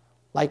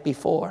like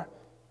before.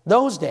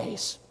 Those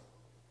days.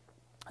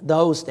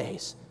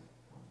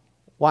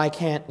 Why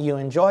can't you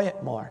enjoy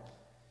it more?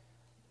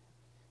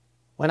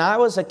 When I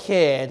was a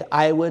kid,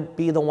 I would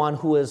be the one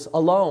who was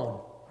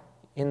alone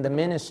in the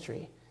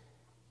ministry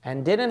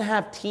and didn't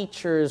have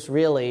teachers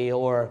really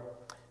or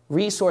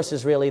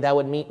resources really that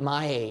would meet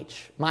my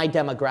age, my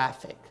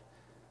demographic.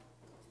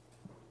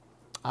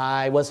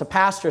 I was a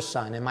pastor's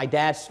son and my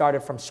dad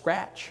started from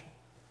scratch.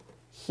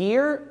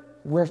 Here,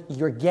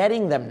 you're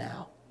getting them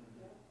now.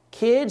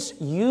 Kids,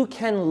 you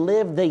can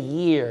live the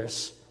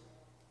years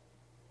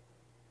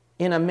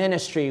in a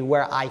ministry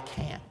where I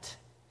can't.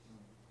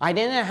 I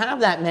didn't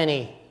have that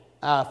many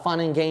fun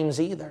and games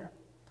either.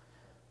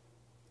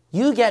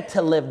 You get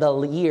to live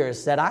the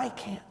years that I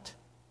can't.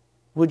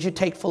 Would you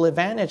take full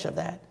advantage of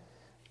that?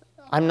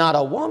 I'm not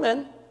a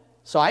woman,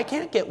 so I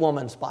can't get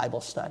women's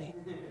Bible study.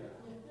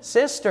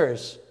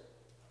 Sisters,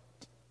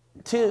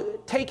 to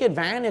take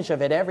advantage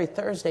of it every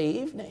Thursday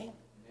evening.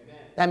 Amen.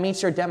 That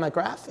meets your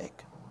demographic.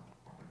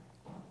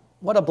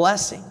 What a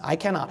blessing. I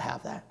cannot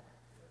have that.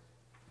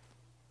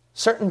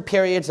 Certain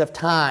periods of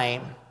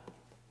time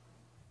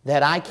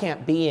that I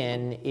can't be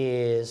in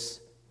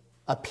is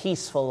a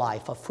peaceful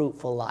life, a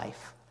fruitful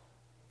life.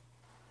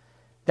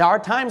 There are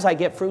times I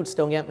get fruits,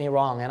 don't get me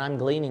wrong, and I'm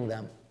gleaning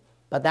them.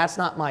 But that's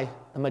not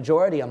the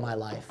majority of my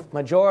life.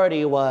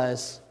 Majority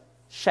was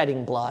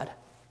shedding blood.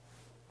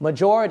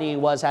 Majority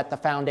was at the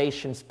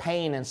foundation's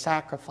pain and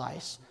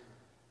sacrifice.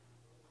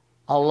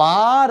 A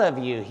lot of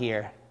you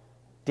here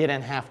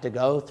didn't have to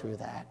go through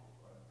that.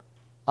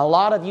 A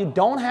lot of you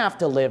don't have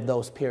to live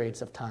those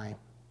periods of time.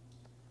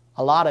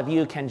 A lot of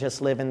you can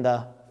just live in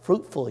the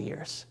fruitful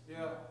years.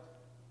 Yeah.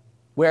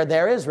 Where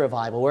there is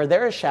revival, where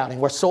there is shouting,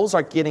 where souls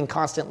are getting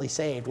constantly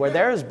saved, where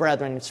there is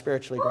brethren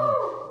spiritually growing.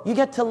 You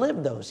get to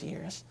live those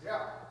years.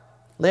 Yeah.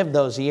 Live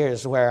those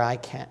years where I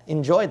can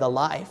enjoy the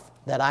life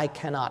that I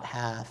cannot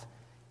have.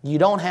 You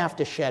don't have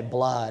to shed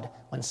blood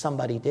when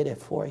somebody did it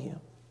for you.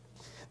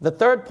 The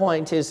third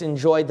point is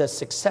enjoy the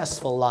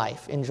successful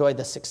life. Enjoy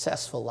the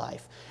successful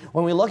life.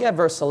 When we look at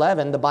verse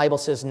 11, the Bible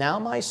says, now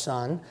my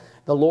son,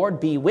 the Lord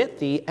be with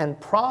thee,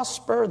 and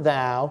prosper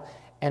thou,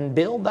 and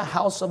build the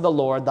house of the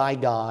Lord thy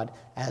God,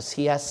 as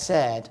he has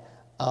said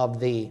of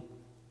thee.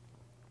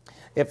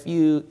 If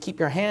you keep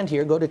your hand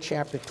here, go to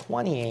chapter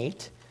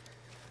 28.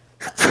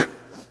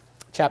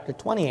 Chapter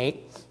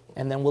 28,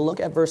 and then we'll look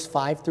at verse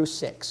 5 through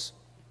 6.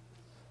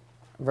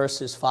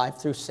 Verses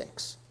 5 through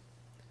 6.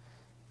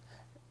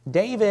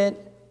 David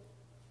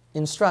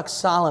instructs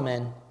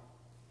Solomon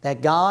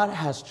that God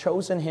has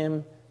chosen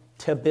him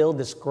to build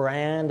this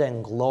grand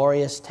and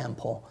glorious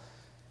temple.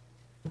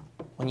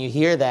 When you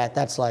hear that,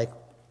 that's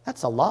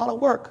a lot of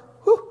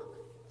work. Whew,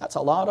 that's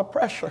a lot of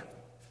pressure.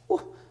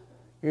 Whew,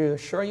 you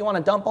sure you want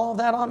to dump all of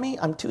that on me?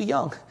 I'm too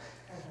young.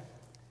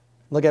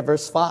 Look at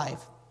verse 5.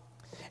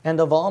 And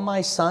of all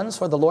my sons,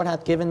 for the Lord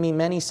hath given me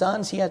many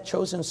sons, he hath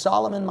chosen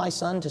Solomon my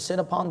son to sit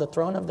upon the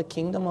throne of the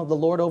kingdom of the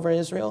Lord over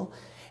Israel.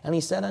 And he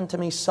said unto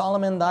me,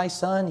 Solomon thy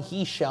son,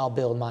 he shall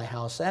build my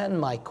house and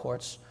my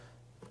courts.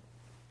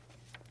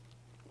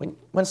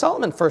 When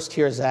Solomon first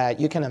hears that,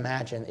 you can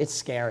imagine, it's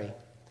scary.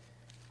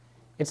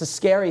 It's a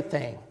scary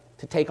thing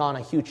to take on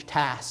a huge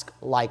task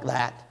like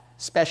that,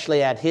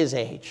 especially at his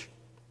age.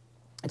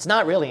 It's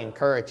not really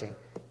encouraging.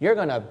 You're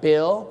going to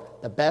build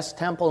the best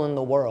temple in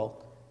the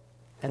world.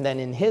 And then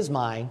in his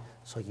mind,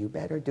 so you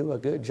better do a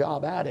good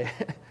job at it.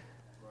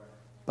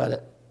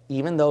 But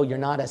even though you're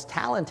not as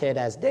talented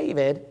as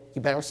David,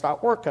 you better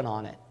start working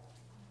on it.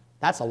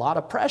 That's a lot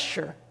of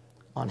pressure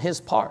on his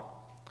part.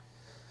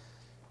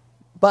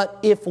 But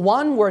if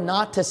one were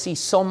not to see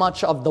so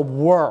much of the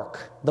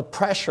work, the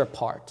pressure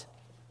part,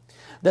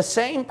 the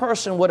same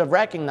person would have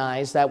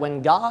recognized that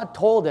when God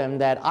told him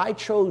that I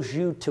chose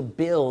you to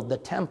build the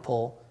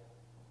temple,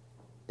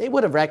 they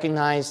would have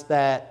recognized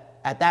that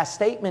at that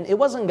statement, it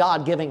wasn't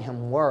God giving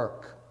him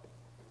work.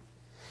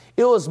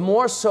 It was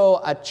more so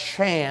a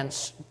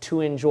chance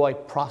to enjoy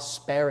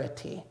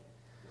prosperity.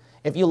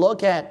 If you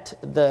look at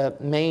the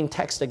main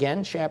text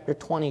again, chapter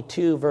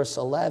 22, verse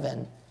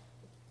 11,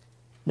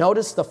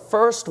 notice the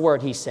first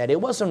word he said. It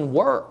wasn't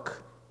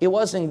work. It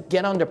wasn't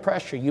get under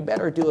pressure. You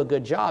better do a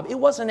good job. It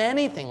wasn't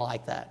anything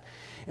like that.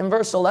 In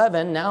verse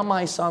 11, now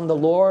my son, the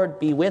Lord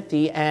be with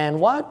thee, and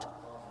what?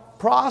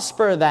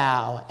 Prosper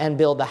thou and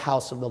build the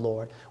house of the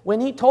Lord. When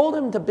he told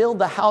him to build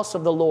the house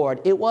of the Lord,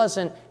 it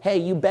wasn't, hey,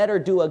 you better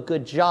do a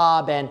good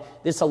job and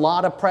there's a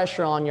lot of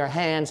pressure on your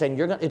hands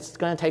and it's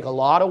going to take a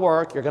lot of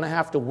work. You're going to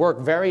have to work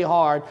very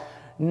hard.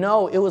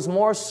 No, it was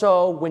more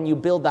so when you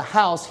build the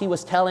house, he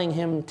was telling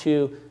him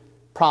to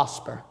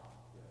prosper,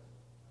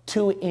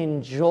 to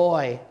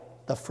enjoy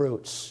the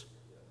fruits,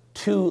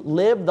 to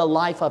live the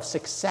life of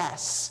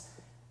success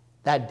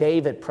that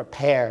David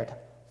prepared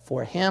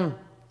for him.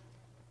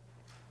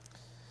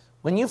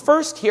 When you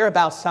first hear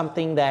about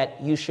something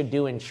that you should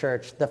do in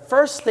church, the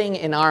first thing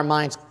in our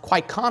minds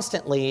quite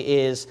constantly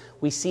is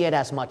we see it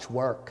as much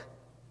work.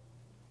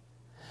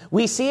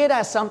 We see it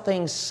as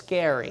something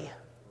scary.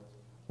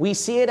 We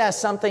see it as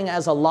something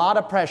as a lot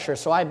of pressure,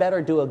 so I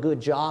better do a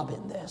good job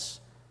in this.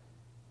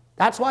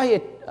 That's why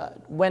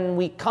when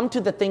we come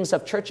to the things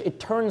of church, it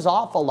turns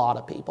off a lot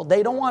of people.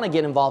 They don't want to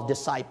get involved in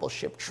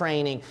discipleship,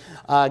 training,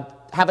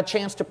 have a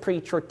chance to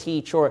preach or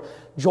teach or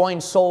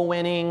join soul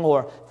winning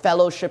or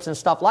fellowships and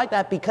stuff like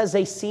that because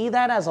they see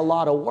that as a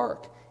lot of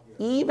work.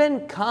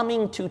 Even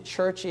coming to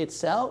church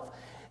itself,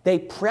 they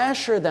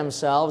pressure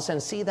themselves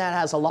and see that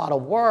as a lot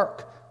of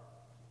work,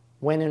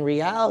 when in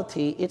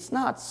reality, it's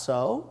not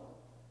so.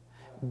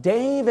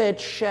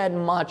 David shed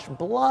much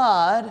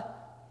blood,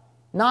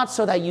 not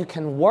so that you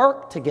can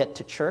work to get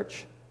to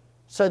church,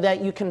 so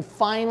that you can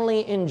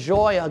finally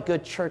enjoy a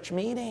good church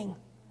meeting.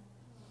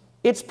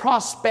 It's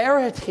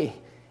prosperity.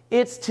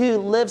 It's to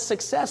live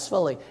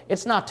successfully.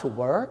 It's not to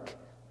work.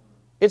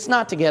 It's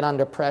not to get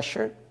under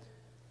pressure.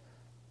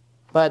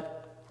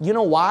 But you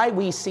know why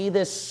we see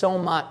this so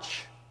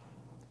much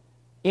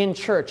in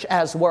church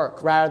as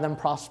work rather than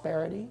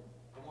prosperity?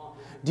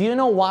 Do you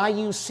know why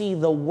you see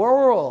the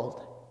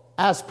world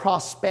as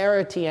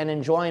prosperity and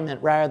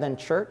enjoyment rather than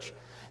church?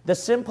 The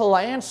simple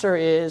answer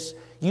is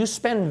you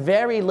spend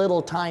very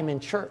little time in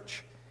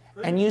church,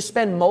 and you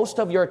spend most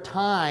of your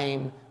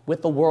time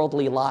with the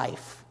worldly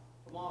life.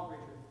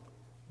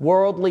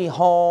 Worldly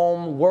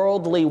home,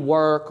 worldly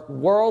work,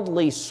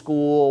 worldly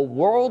school,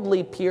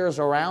 worldly peers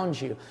around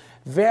you.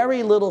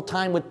 Very little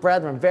time with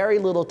brethren, very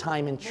little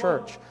time in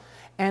church.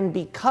 And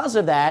because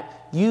of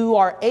that, you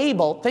are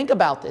able, think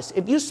about this,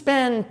 if you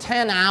spend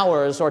 10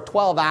 hours or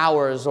 12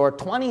 hours or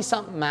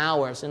 20-something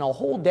hours in a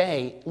whole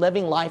day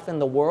living life in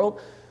the world,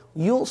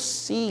 you'll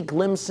see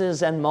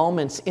glimpses and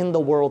moments in the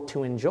world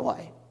to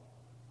enjoy.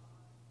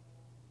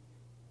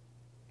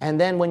 And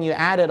then when you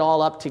add it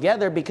all up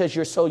together, because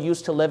you're so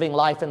used to living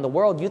life in the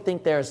world, you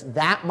think there's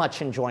that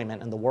much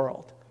enjoyment in the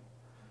world.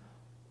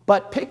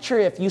 But picture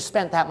if you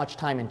spent that much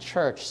time in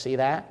church, see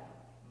that?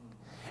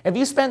 If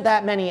you spent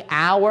that many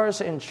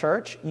hours in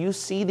church, you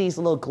see these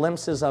little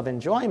glimpses of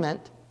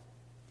enjoyment.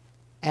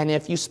 And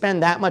if you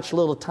spend that much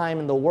little time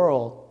in the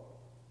world,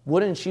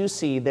 wouldn't you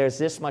see there's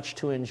this much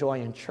to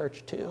enjoy in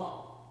church too?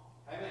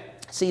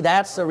 See,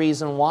 that's the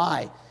reason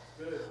why.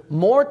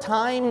 More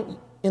time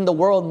in the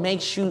world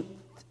makes you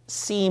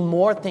see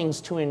more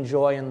things to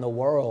enjoy in the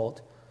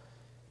world.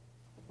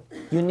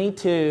 You need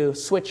to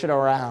switch it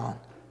around.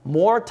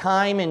 More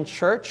time in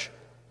church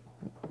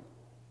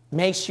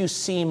makes you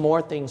see more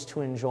things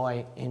to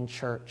enjoy in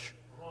church.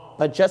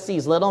 But just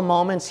these little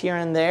moments here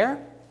and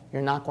there,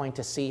 you're not going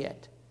to see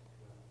it.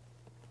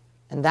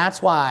 And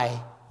that's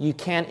why you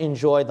can't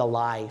enjoy the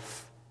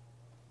life.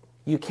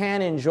 You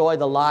can't enjoy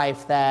the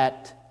life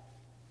that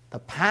the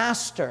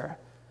pastor,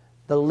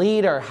 the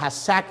leader, has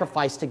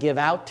sacrificed to give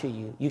out to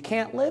you. You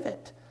can't live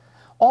it.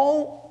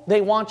 All I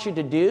want you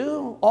to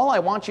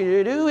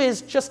do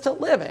is just to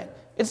live it.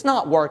 It's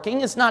not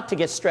working. It's not to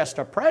get stressed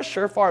or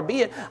pressure, far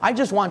be it. I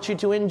just want you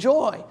to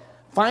enjoy.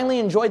 Finally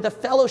enjoy the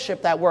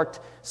fellowship that worked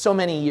so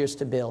many years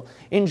to build.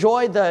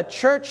 Enjoy the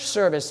church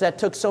service that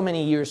took so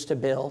many years to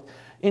build.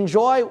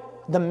 Enjoy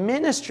the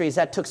ministries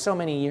that took so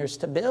many years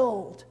to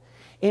build.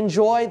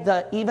 Enjoy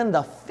even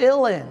the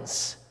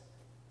fill-ins,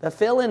 the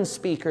fill-in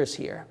speakers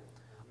here,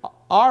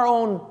 our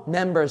own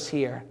members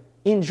here.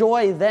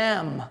 Enjoy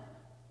them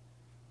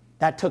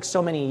that took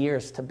so many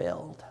years to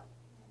build.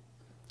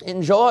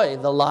 Enjoy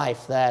the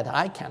life that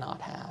I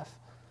cannot have.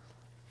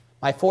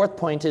 My fourth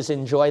point is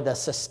enjoy the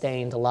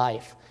sustained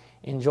life.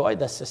 Enjoy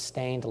the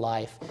sustained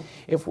life.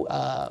 If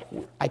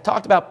I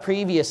talked about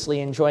previously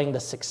enjoying the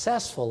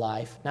successful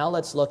life. Now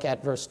let's look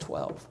at verse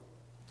 12.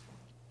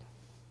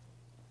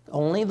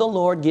 Only the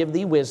Lord give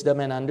thee wisdom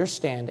and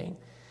understanding,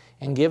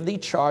 and give thee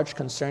charge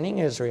concerning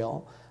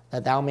Israel,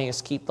 that thou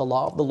mayest keep the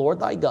law of the Lord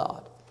thy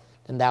God.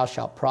 Then thou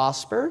shalt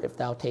prosper, if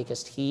thou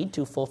takest heed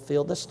to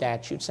fulfill the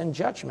statutes and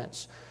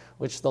judgments,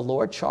 which the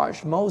Lord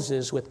charged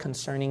Moses with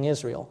concerning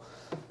Israel.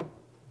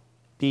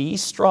 Be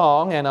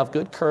strong and of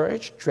good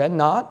courage, dread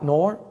not,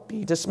 nor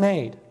be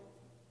dismayed.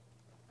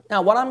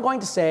 Now, what I'm going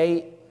to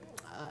say,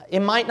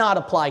 it might not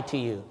apply to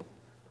you,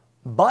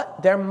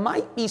 but there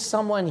might be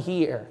someone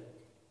here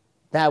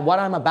that what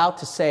I'm about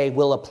to say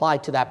will apply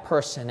to that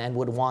person and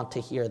would want to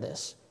hear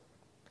this.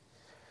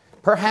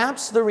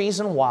 Perhaps the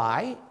reason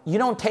why you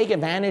don't take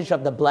advantage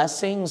of the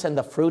blessings and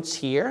the fruits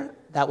here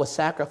that was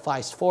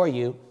sacrificed for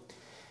you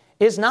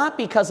is not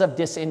because of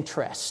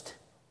disinterest.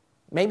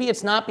 Maybe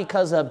it's not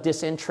because of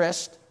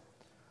disinterest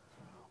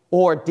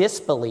or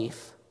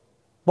disbelief,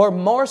 but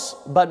more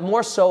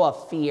so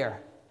of fear.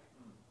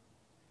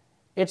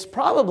 It's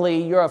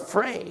probably you're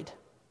afraid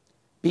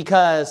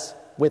because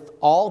with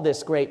all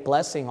this great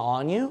blessing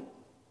on you,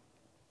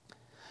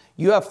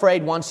 you're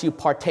afraid once you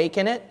partake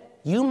in it,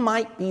 you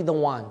might be the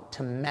one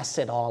to mess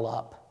it all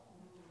up.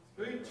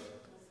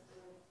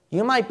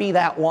 You might be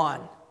that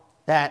one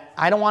that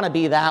I don't want to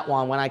be that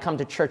one when I come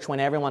to church when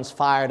everyone's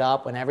fired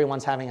up, when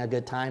everyone's having a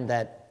good time,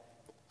 that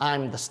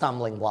I'm the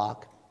stumbling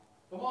block.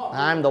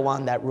 I'm the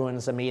one that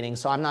ruins the meeting,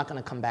 so I'm not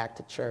going to come back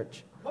to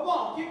church. Come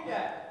on, keep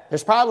that.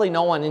 There's probably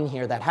no one in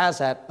here that has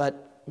that,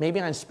 but maybe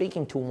I'm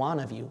speaking to one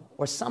of you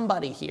or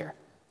somebody here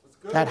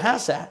that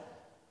has that.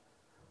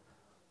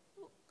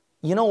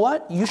 You know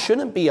what? You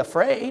shouldn't be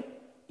afraid.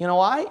 You know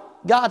why?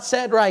 God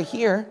said right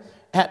here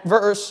at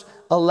verse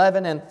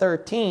 11 and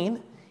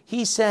 13,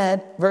 he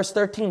said, verse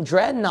 13,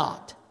 dread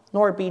not,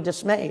 nor be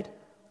dismayed.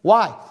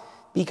 Why?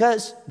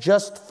 Because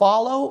just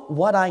follow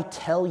what I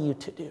tell you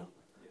to do.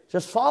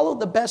 Just follow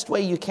the best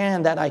way you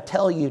can that I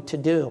tell you to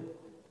do.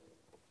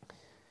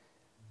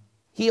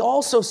 He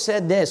also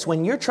said this,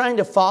 when you're trying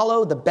to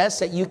follow the best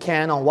that you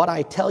can on what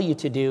I tell you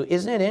to do,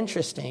 isn't it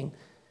interesting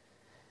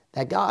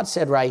that God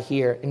said right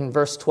here in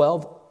verse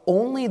 12,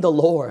 only the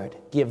Lord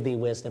give thee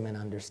wisdom and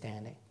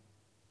understanding.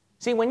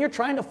 See, when you're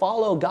trying to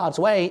follow God's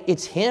way,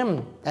 it's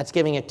Him that's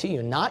giving it to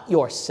you, not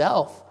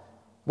yourself.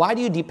 Why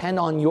do you depend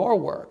on your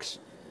works?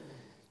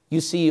 You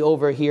see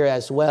over here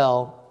as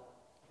well,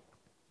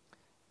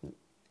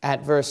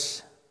 at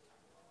verse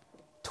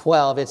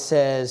 12, it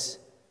says,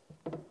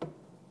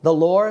 the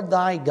Lord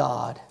thy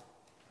God.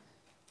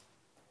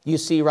 You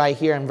see right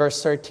here in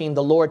verse 13,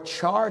 the Lord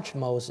charged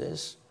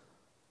Moses.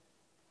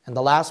 And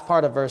the last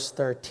part of verse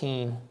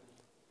 13,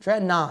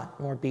 dread not,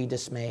 nor be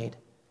dismayed.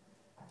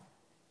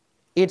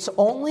 It's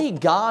only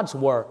God's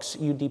works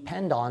you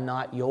depend on,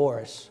 not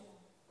yours.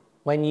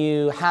 When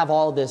you have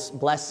all this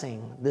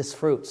blessing, this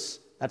fruits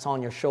that's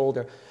on your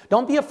shoulder,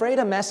 don't be afraid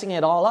of messing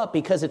it all up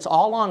because it's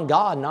all on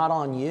God, not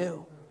on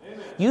you.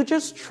 You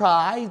just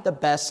try the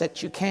best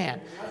that you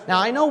can. Now,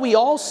 I know we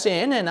all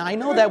sin, and I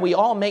know that we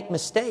all make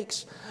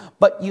mistakes,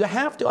 but you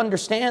have to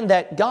understand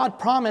that God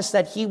promised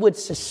that He would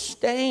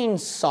sustain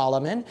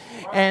Solomon,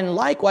 and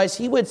likewise,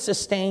 He would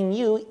sustain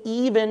you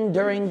even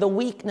during the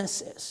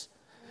weaknesses.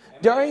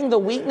 During the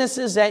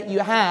weaknesses that you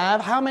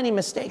have, how many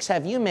mistakes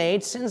have you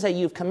made, sins that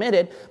you've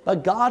committed,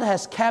 but God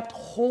has kept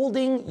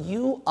holding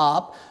you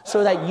up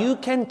so that you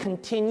can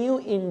continue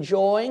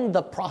enjoying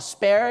the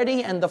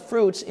prosperity and the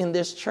fruits in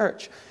this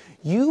church.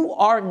 You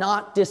are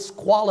not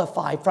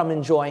disqualified from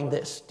enjoying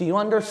this. Do you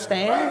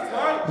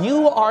understand?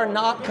 You are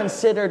not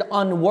considered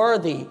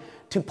unworthy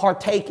to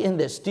partake in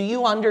this. Do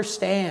you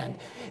understand?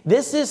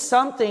 This is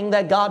something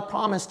that God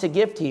promised to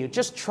give to you.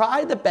 Just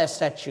try the best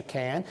that you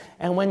can.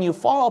 And when you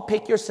fall,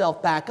 pick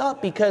yourself back up,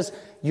 because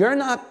you're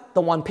not the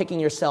one picking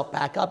yourself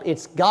back up.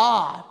 It's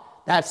God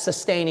that's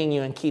sustaining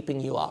you and keeping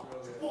you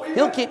up.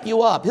 He'll keep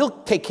you up. He'll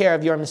take care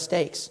of your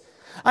mistakes.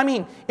 I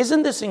mean,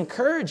 isn't this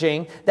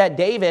encouraging that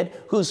David,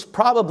 who's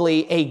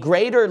probably a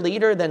greater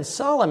leader than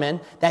Solomon,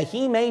 that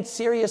he made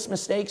serious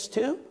mistakes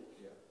too?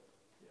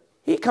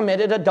 He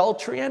committed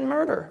adultery and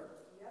murder.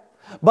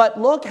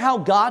 But look how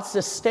God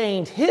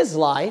sustained his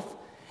life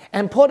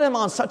and put him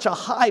on such a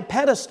high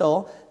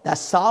pedestal that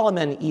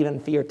Solomon even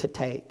feared to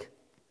take.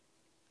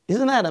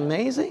 Isn't that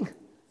amazing?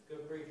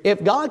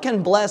 If God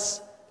can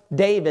bless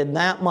David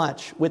that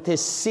much with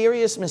his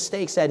serious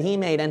mistakes that he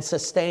made and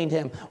sustained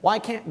him, why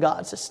can't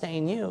God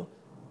sustain you?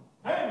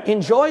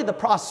 Enjoy the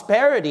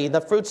prosperity, the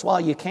fruits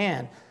while you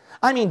can.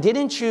 I mean,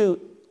 didn't you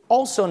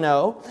also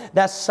know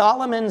that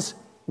Solomon's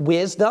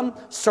wisdom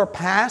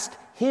surpassed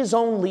his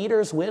own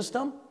leader's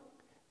wisdom?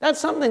 That's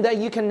something that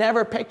you can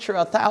never picture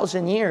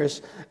 1,000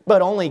 years,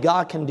 but only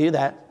God can do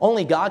that.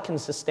 Only God can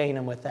sustain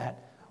him with that.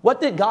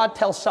 What did God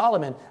tell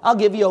Solomon? I'll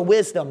give you a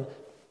wisdom,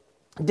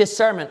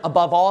 discernment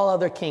above all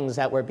other kings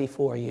that were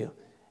before you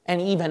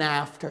and even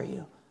after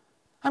you.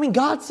 I mean,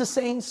 God's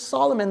saying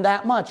Solomon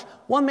that much.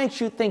 What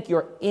makes you think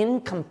you're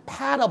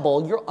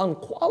incompatible, you're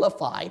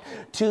unqualified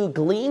to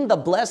glean the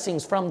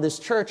blessings from this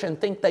church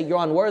and think that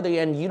you're unworthy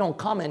and you don't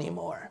come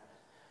anymore?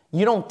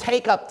 You don't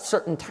take up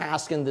certain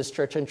tasks in this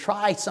church and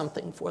try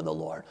something for the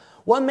Lord.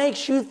 What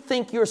makes you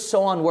think you're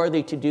so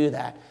unworthy to do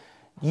that?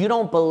 You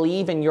don't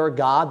believe in your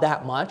God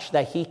that much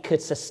that he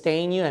could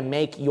sustain you and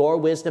make your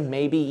wisdom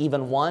maybe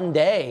even one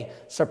day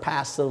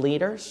surpass the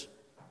leaders?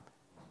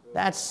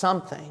 That's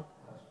something.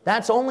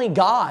 That's only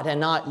God and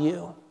not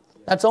you.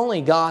 That's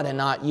only God and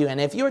not you. And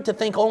if you were to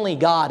think only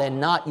God and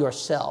not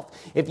yourself,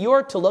 if you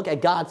were to look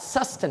at God's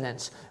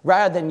sustenance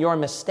rather than your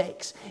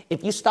mistakes,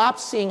 if you stop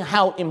seeing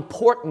how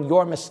important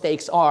your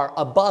mistakes are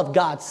above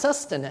God's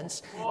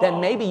sustenance, then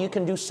maybe you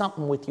can do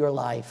something with your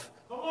life.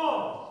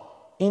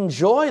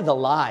 Enjoy the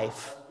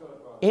life.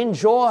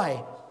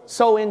 Enjoy.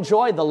 So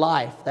enjoy the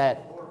life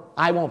that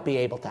I won't be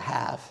able to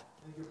have.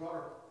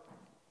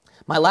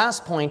 My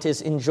last point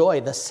is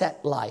enjoy the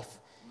set life.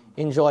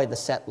 Enjoy the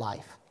set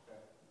life.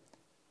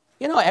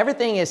 You know,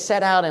 everything is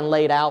set out and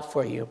laid out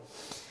for you.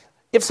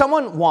 If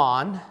someone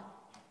won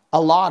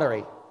a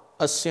lottery,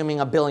 assuming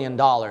 $1 billion,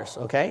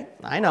 okay?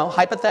 I know,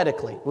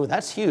 hypothetically. Ooh,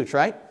 that's huge,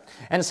 right?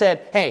 And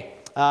said, hey,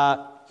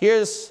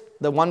 here's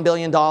the $1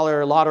 billion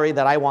lottery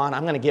that I won.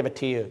 I'm going to give it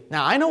to you.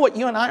 Now, I know what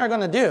you and I are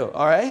going to do,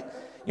 all right?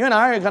 You and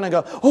I are going to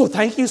go, oh,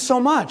 thank you so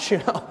much. You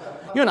know,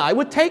 you and I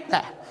would take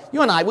that.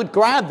 You and I would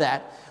grab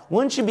that.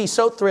 Wouldn't you be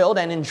so thrilled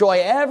and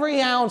enjoy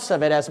every ounce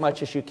of it as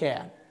much as you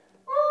can?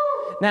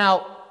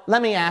 Now,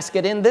 let me ask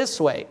it in this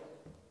way.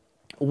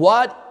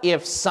 What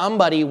if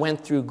somebody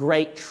went through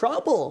great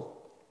trouble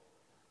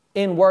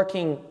in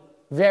working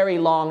very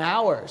long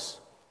hours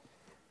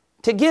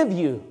to give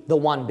you the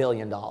 $1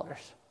 billion?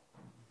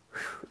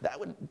 That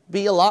would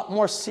be a lot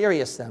more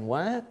serious than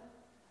what?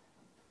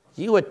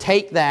 You would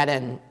take that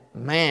and,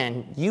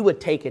 man, you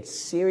would take it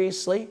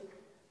seriously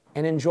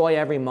and enjoy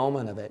every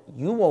moment of it.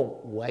 You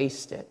won't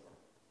waste it.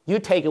 You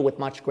take it with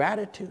much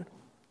gratitude.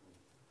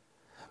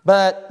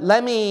 But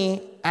let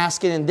me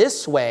ask it in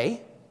this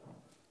way.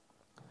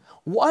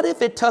 What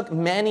if it took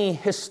many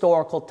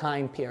historical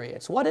time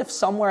periods? What if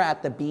somewhere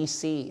at the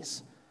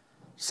BCs,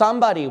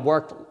 somebody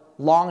worked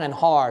long and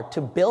hard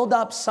to build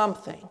up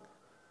something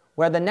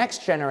where the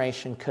next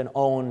generation could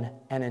own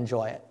and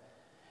enjoy it?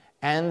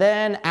 And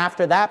then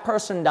after that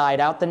person died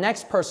out, the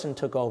next person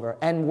took over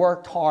and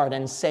worked hard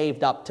and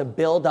saved up to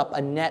build up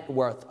a net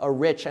worth, a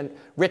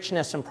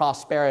richness and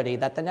prosperity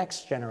that the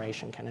next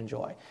generation can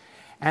enjoy.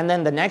 And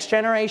then the next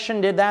generation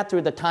did that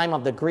through the time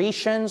of the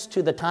Grecians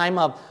to the time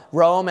of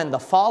Rome and the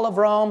fall of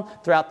Rome,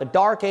 throughout the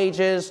Dark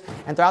Ages,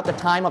 and throughout the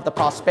time of the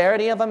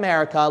prosperity of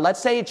America. Let's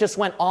say it just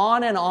went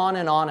on and on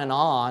and on and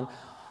on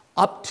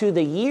up to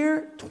the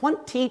year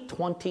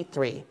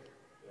 2023.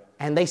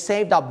 And they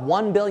saved up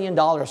 $1 billion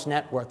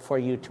net worth for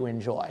you to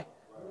enjoy.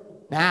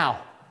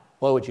 Now,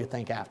 what would you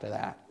think after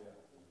that?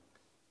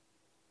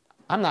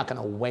 I'm not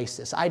going to waste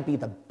this. I'd be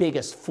the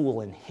biggest fool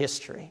in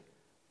history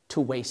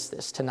to waste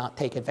this, to not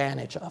take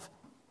advantage of.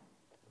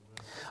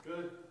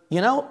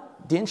 You know,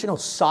 didn't you know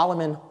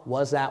Solomon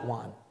was that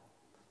one?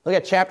 Look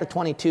at chapter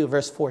 22,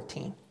 verse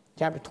 14.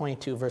 Chapter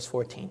 22, verse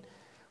 14.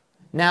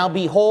 Now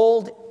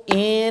behold,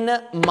 in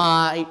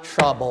my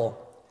trouble.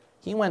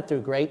 He went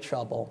through great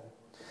trouble.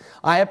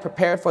 I have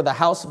prepared for the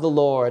house of the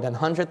Lord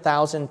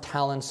 100,000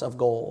 talents of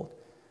gold.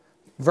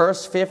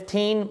 Verse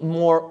 15,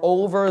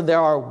 moreover, there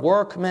are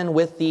workmen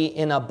with thee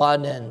in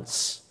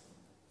abundance.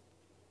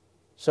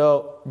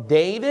 So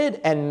David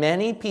and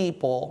many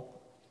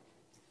people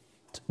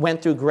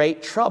went through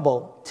great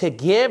trouble to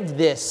give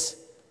this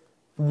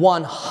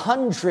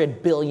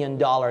 $100 billion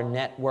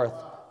net worth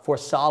for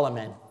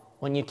Solomon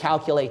when you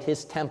calculate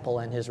his temple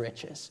and his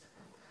riches.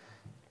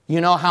 You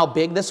know how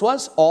big this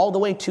was? All the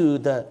way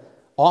to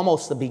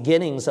almost the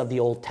beginnings of the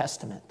Old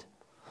Testament.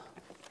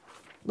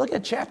 Look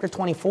at chapter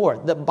 24.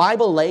 The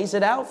Bible lays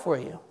it out for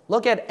you.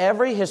 Look at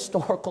every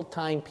historical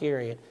time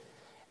period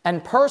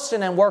and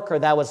person and worker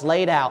that was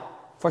laid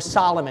out for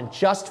Solomon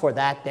just for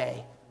that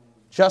day.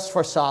 Just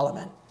for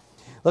Solomon.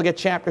 Look at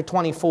chapter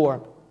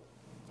 24.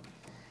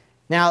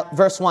 Now,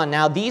 verse 1.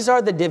 Now, these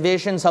are the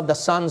divisions of the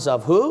sons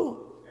of who?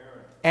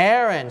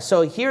 Aaron.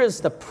 So here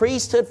is the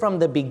priesthood from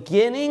the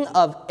beginning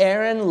of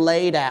Aaron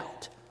laid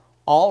out.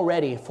 All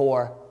ready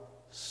for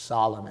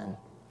Solomon.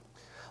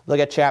 Look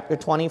at chapter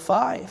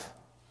 25.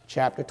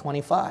 Chapter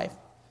 25.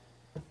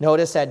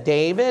 Notice that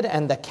David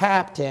and the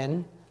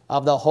captain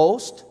of the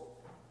host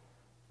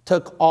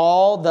took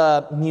all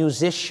the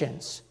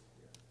musicians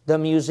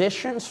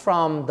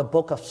from the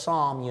book of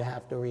Psalm, you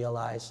have to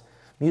realize.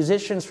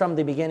 Musicians from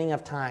the beginning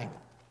of time.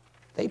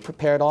 They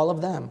prepared all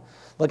of them.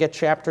 Look at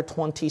chapter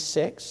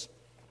 26.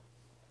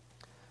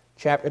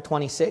 Chapter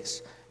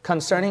 26.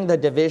 Concerning the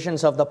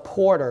divisions of the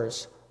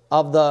porters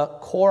of the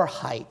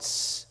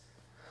Korhites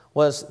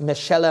was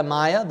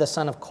Meshelemiah, the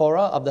son of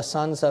Korah, of the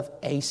sons of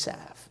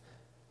Asaph.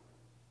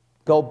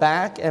 Go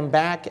back and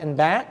back and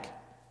back.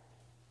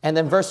 And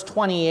then verse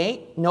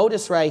 28,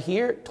 notice right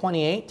here,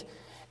 28.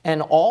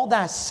 And all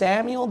that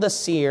Samuel the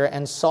seer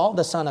and Saul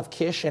the son of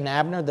Kish and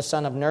Abner the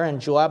son of Ner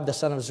and Joab the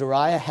son of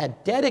Zeruiah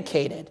had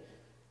dedicated.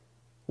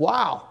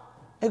 Wow.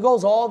 It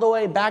goes all the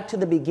way back to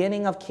the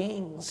beginning of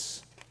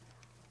Kings.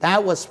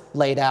 That was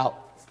laid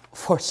out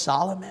for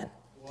Solomon.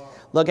 Wow.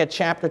 Look at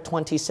chapter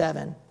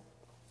 27.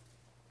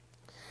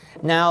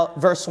 Now,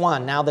 verse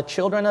 1, now the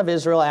children of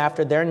Israel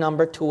after their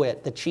number, to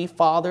wit, the chief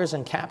fathers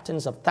and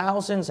captains of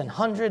thousands and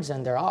hundreds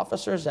and their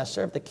officers that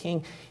served the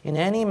king in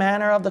any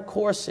manner of the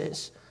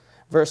courses.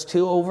 Verse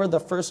 2, over the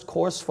first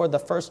course for the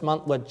first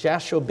month was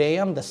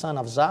Jashobeam, the son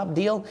of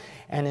Zabdiel,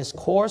 and his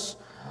course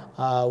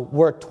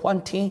were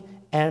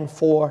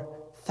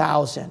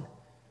 24,000.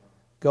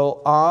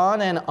 Go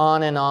on and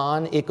on and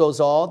on. It goes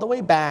all the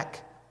way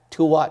back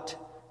to what?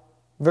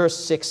 Verse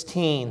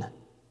 16.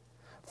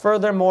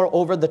 Furthermore,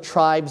 over the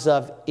tribes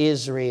of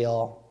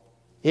Israel.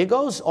 It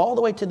goes all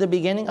the way to the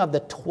beginning of the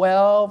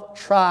 12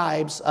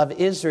 tribes of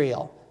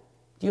Israel.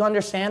 Do you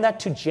understand that?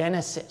 To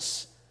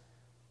Genesis.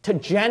 To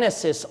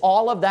Genesis,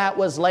 all of that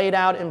was laid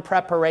out in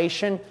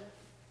preparation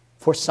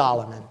for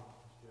Solomon.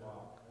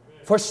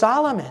 For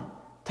Solomon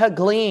to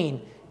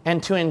glean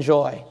and to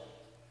enjoy.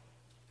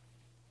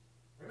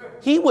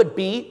 He would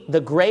be the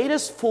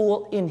greatest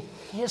fool in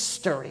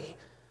history,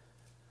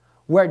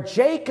 where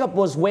Jacob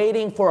was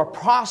waiting for a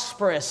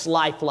prosperous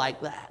life like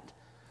that,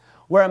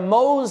 where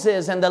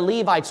Moses and the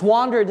Levites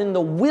wandered in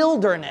the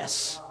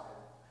wilderness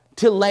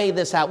to lay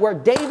this out, where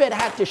David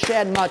had to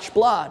shed much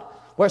blood,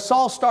 where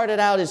Saul started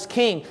out as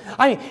king.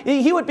 I mean,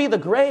 he would be the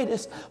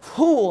greatest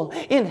fool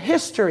in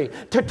history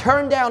to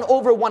turn down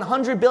over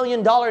 $100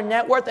 billion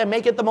net worth and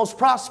make it the most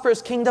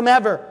prosperous kingdom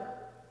ever.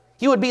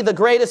 He would be the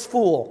greatest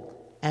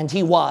fool, and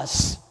he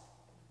was.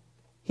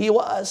 He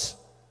was.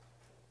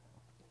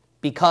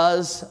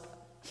 Because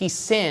he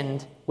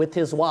sinned with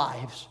his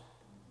wives,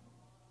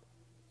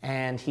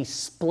 and he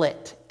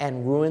split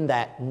and ruined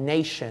that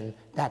nation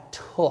that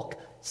took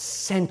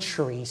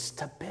centuries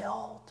to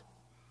build.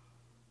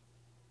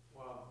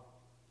 Wow.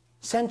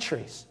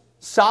 Centuries.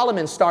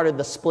 Solomon started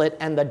the split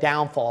and the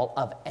downfall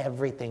of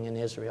everything in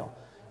Israel.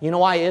 You know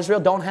why Israel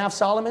don't have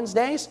Solomon's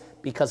days?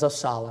 Because of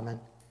Solomon.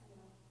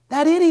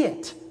 That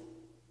idiot.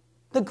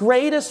 The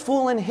greatest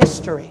fool in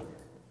history.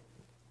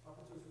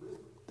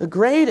 The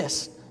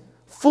greatest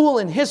fool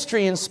in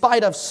history in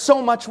spite of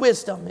so much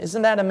wisdom.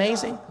 Isn't that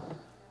amazing?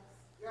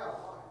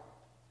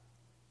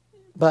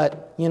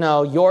 But, you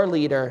know, your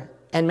leader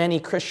and many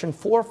Christian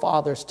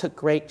forefathers took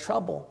great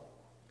trouble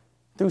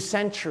through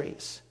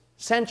centuries,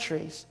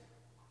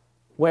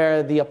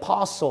 where the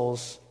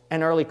apostles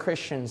and early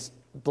Christians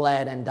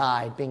bled and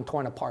died, being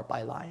torn apart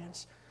by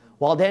lions.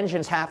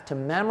 Waldensians have to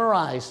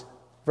memorize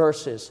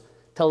verses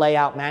to lay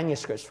out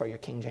manuscripts for your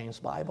King James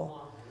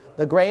Bible.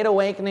 The Great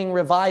Awakening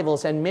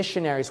revivals and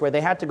missionaries where they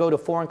had to go to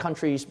foreign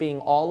countries being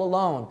all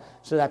alone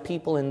so that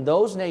people in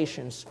those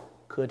nations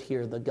could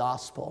hear the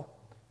gospel.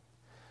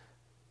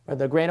 Where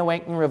the Great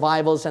Awakening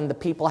revivals and the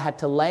people had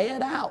to lay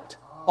it out.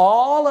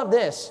 All of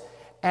this,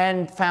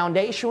 and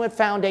foundation with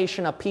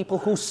foundation of people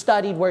who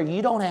studied where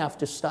you don't have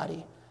to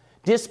study.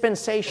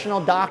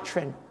 Dispensational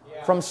doctrine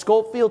from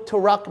Scofield to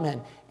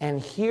Ruckman.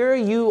 And here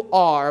you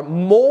are,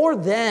 more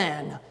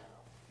than...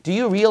 Do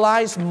you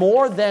realize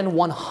more than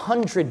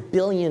 $100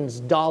 billion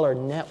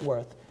net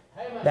worth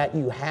that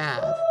you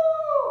have?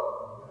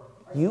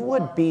 You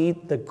would be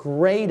the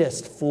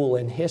greatest fool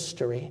in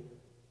history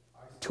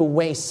to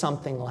waste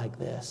something like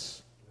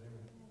this.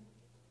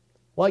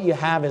 What you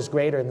have is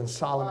greater than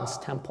Solomon's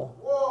temple.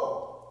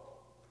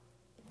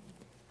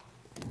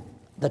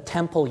 The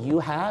temple you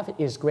have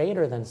is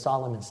greater than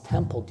Solomon's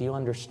temple. Do you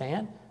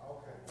understand?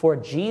 For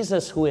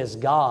Jesus, who is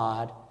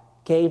God,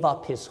 gave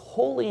up his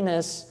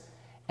holiness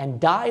and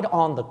died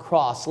on the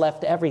cross,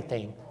 left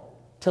everything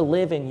to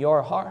live in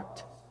your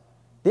heart.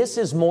 This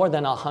is more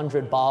than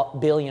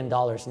 $100 billion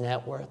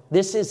net worth.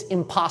 This is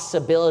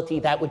impossibility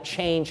that would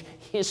change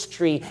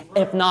history,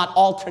 if not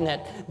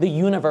alternate the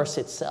universe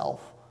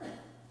itself.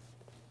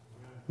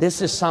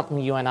 This is something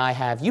you and I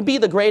have. You be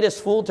the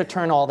greatest fool to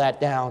turn all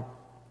that down.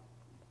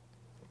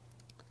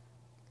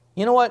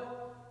 You know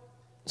what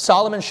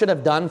Solomon should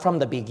have done from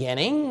the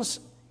beginnings?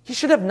 He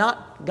should have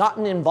not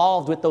gotten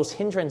involved with those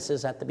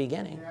hindrances at the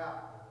beginning.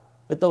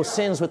 With those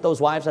sins, with those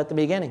wives at the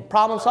beginning.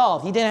 Problem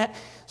solved. He didn't.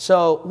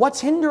 So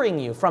what's hindering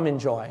you from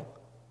enjoying?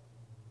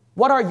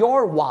 What are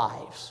your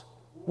wives?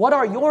 What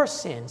are your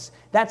sins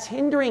that's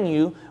hindering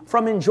you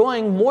from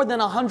enjoying more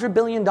than $100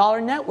 billion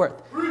net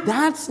worth?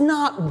 That's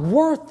not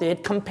worth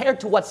it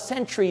compared to what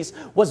centuries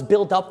was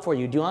built up for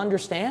you. Do you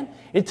understand?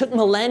 It took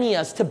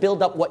millennia to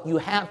build up what you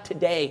have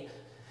today.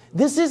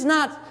 This is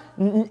not,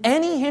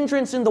 any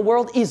hindrance in the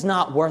world is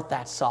not worth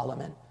that,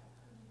 Solomon.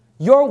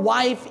 Your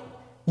wife,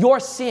 your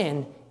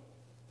sin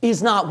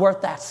is not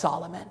worth that,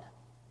 Solomon.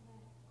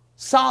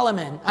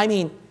 Solomon, I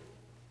mean,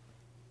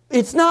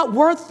 it's not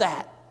worth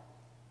that.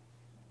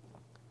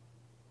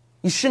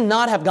 You should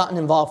not have gotten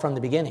involved from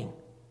the beginning.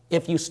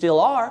 If you still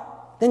are,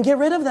 then get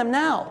rid of them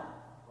now.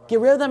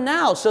 Get rid of them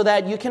now so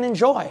that you can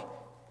enjoy.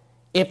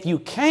 If you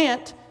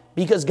can't,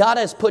 because God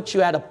has put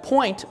you at a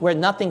point where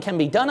nothing can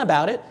be done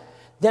about it,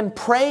 then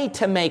pray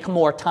to make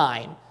more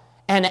time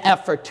and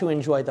effort to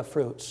enjoy the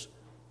fruits.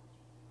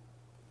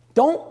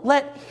 Don't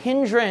let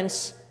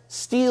hindrance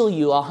steal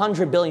you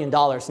 $100 billion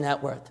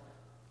net worth.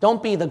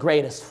 Don't be the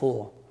greatest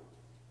fool.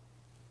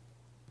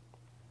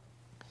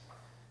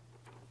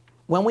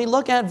 When we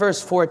look at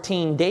verse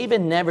 14,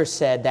 David never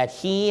said that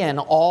he and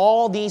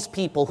all these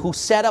people who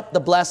set up the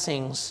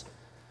blessings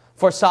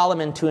for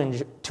Solomon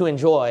to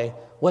enjoy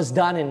was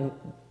done in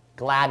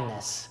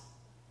gladness,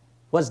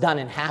 was done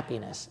in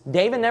happiness.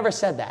 David never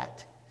said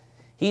that.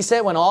 He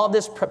said when all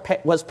this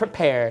was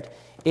prepared,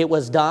 it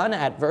was done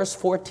at verse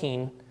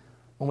 14,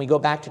 when we go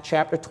back to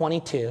chapter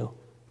 22,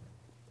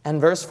 and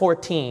verse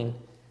 14,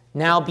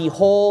 now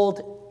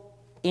behold,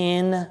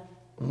 in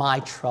my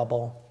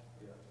trouble.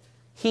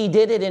 He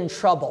did it in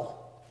trouble,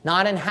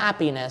 not in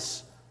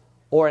happiness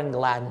or in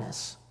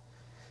gladness.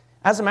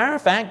 As a matter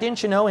of fact,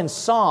 didn't you know in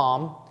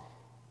Psalm,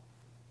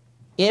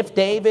 if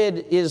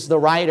David is the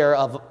writer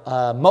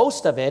of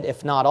most of it,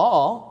 if not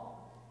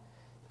all,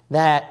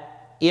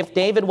 that if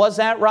David was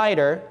that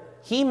writer,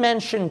 he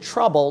mentioned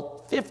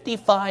trouble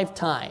 55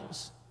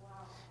 times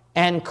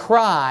and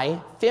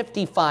cry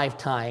 55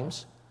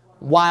 times,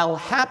 while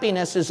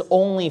happiness is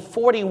only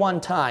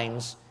 41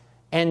 times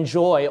and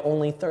joy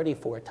only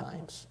 34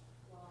 times.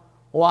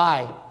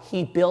 Why?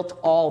 He built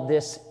all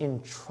this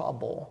in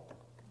trouble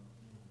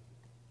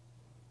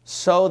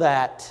so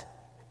that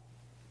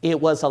it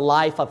was a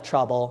life of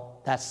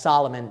trouble that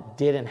Solomon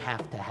didn't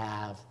have to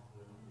have.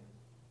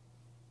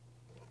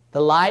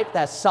 The life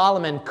that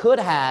Solomon could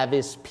have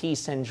is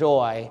peace and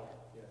joy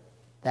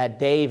that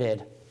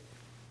David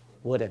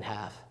wouldn't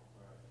have.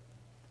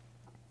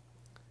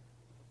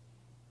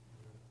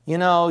 You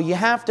know, you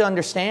have to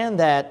understand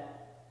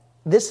that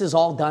this is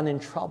all done in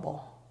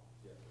trouble.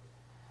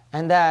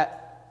 And that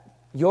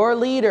your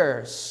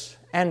leaders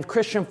and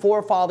Christian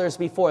forefathers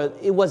before,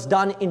 it was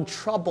done in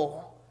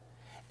trouble.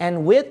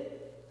 And with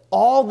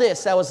all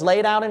this that was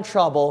laid out in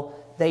trouble,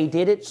 they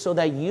did it so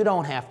that you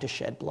don't have to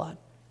shed blood.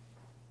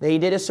 They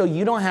did it so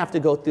you don't have to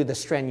go through the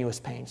strenuous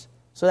pains.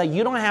 So that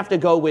you don't have to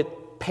go with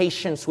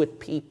patience with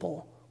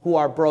people who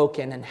are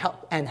broken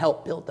and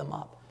help build them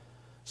up.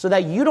 So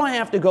that you don't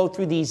have to go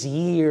through these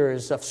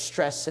years of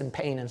stress and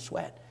pain and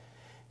sweat.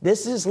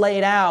 This is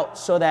laid out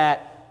so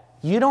that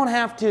you don't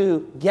have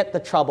to get the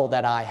trouble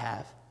that I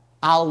have.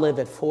 I'll live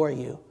it for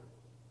you.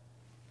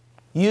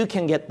 You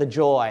can get the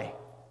joy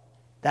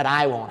that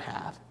I won't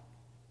have.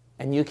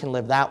 And you can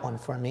live that one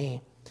for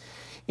me.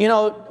 You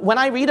know, when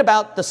I read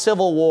about the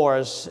civil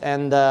wars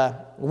and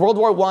World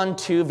War I,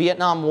 II,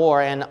 Vietnam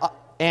War,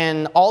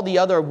 and all the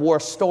other war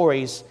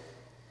stories,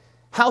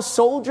 how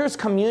soldiers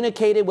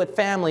communicated with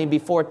family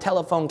before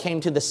telephone came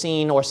to the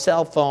scene or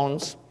cell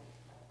phones,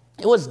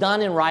 it was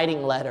done in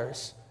writing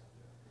letters.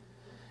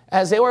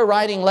 As they were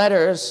writing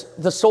letters,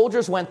 the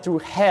soldiers went through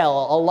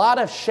hell, a lot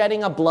of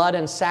shedding of blood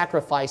and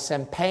sacrifice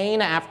and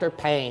pain after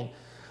pain.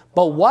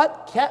 But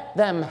what kept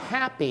them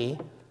happy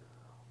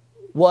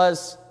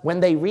was when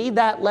they read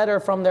that letter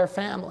from their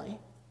family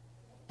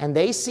and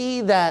they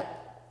see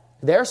that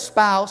their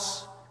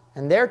spouse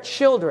and their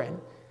children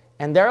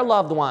and their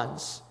loved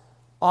ones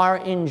are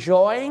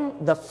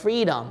enjoying the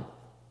freedom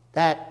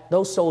that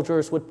those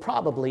soldiers would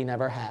probably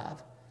never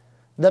have.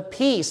 The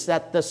peace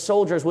that the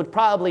soldiers would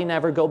probably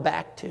never go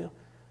back to.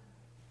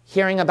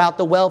 Hearing about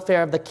the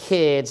welfare of the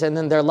kids and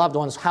then their loved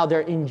ones, how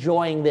they're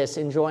enjoying this,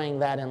 enjoying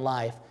that in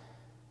life.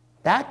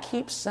 That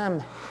keeps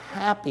them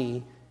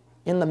happy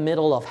in the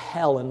middle of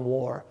hell and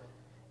war.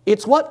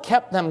 It's what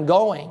kept them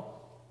going.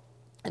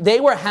 They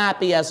were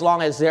happy as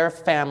long as their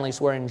families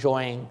were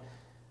enjoying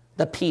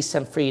the peace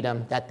and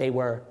freedom that they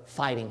were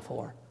fighting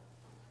for.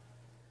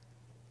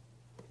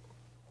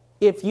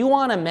 If you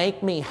want to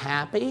make me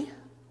happy,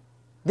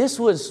 this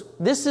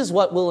is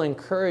what will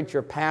encourage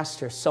your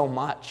pastor so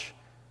much.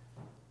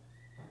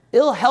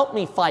 It'll help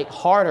me fight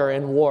harder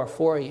in war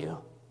for you.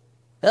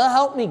 It'll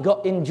help me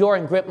endure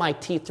and grit my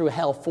teeth through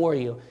hell for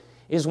you.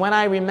 Is when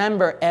I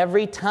remember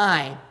every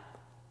time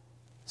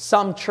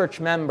some church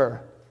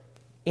member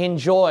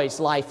enjoys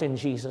life in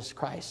Jesus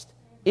Christ,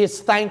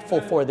 is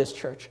thankful for this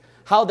church,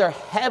 how they're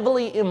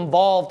heavily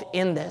involved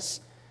in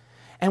this.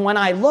 And when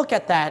I look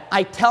at that,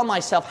 I tell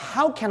myself,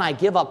 how can I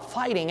give up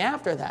fighting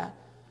after that?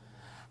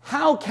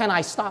 How can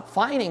I stop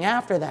fighting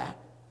after that?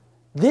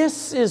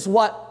 This is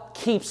what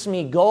keeps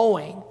me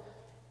going,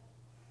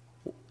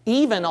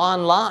 even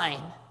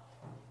online.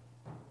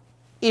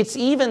 It's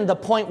even the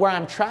point where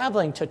I'm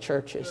traveling to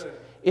churches.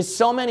 It's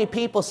so many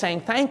people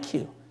saying, thank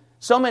you.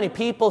 So many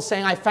people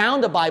saying, I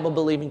found a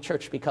Bible-believing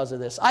church because of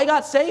this. I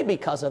got saved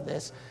because of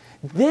this.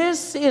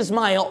 This is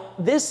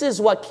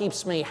what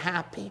keeps me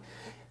happy.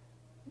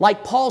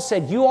 Like Paul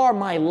said, you are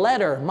my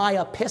letter,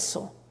 my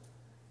epistle.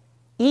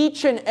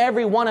 Each and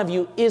every one of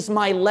you is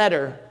my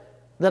letter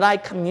that I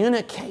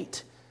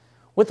communicate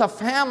with a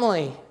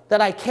family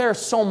that I care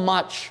so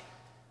much.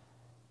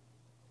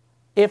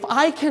 If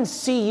I can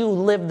see you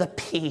live the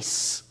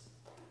peace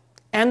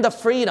and the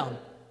freedom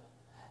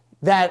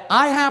that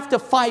I have to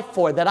fight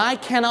for, that I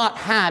cannot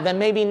have and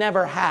maybe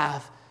never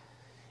have,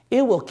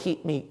 it will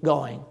keep me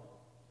going.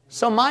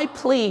 So my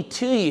plea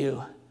to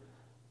you,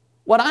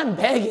 what I'm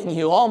begging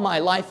you all my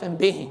life and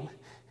being,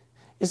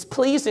 is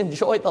please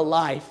enjoy the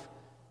life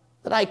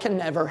that I can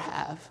never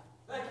have.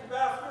 Thank you,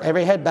 Pastor.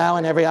 Every head bow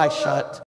and every eye shut.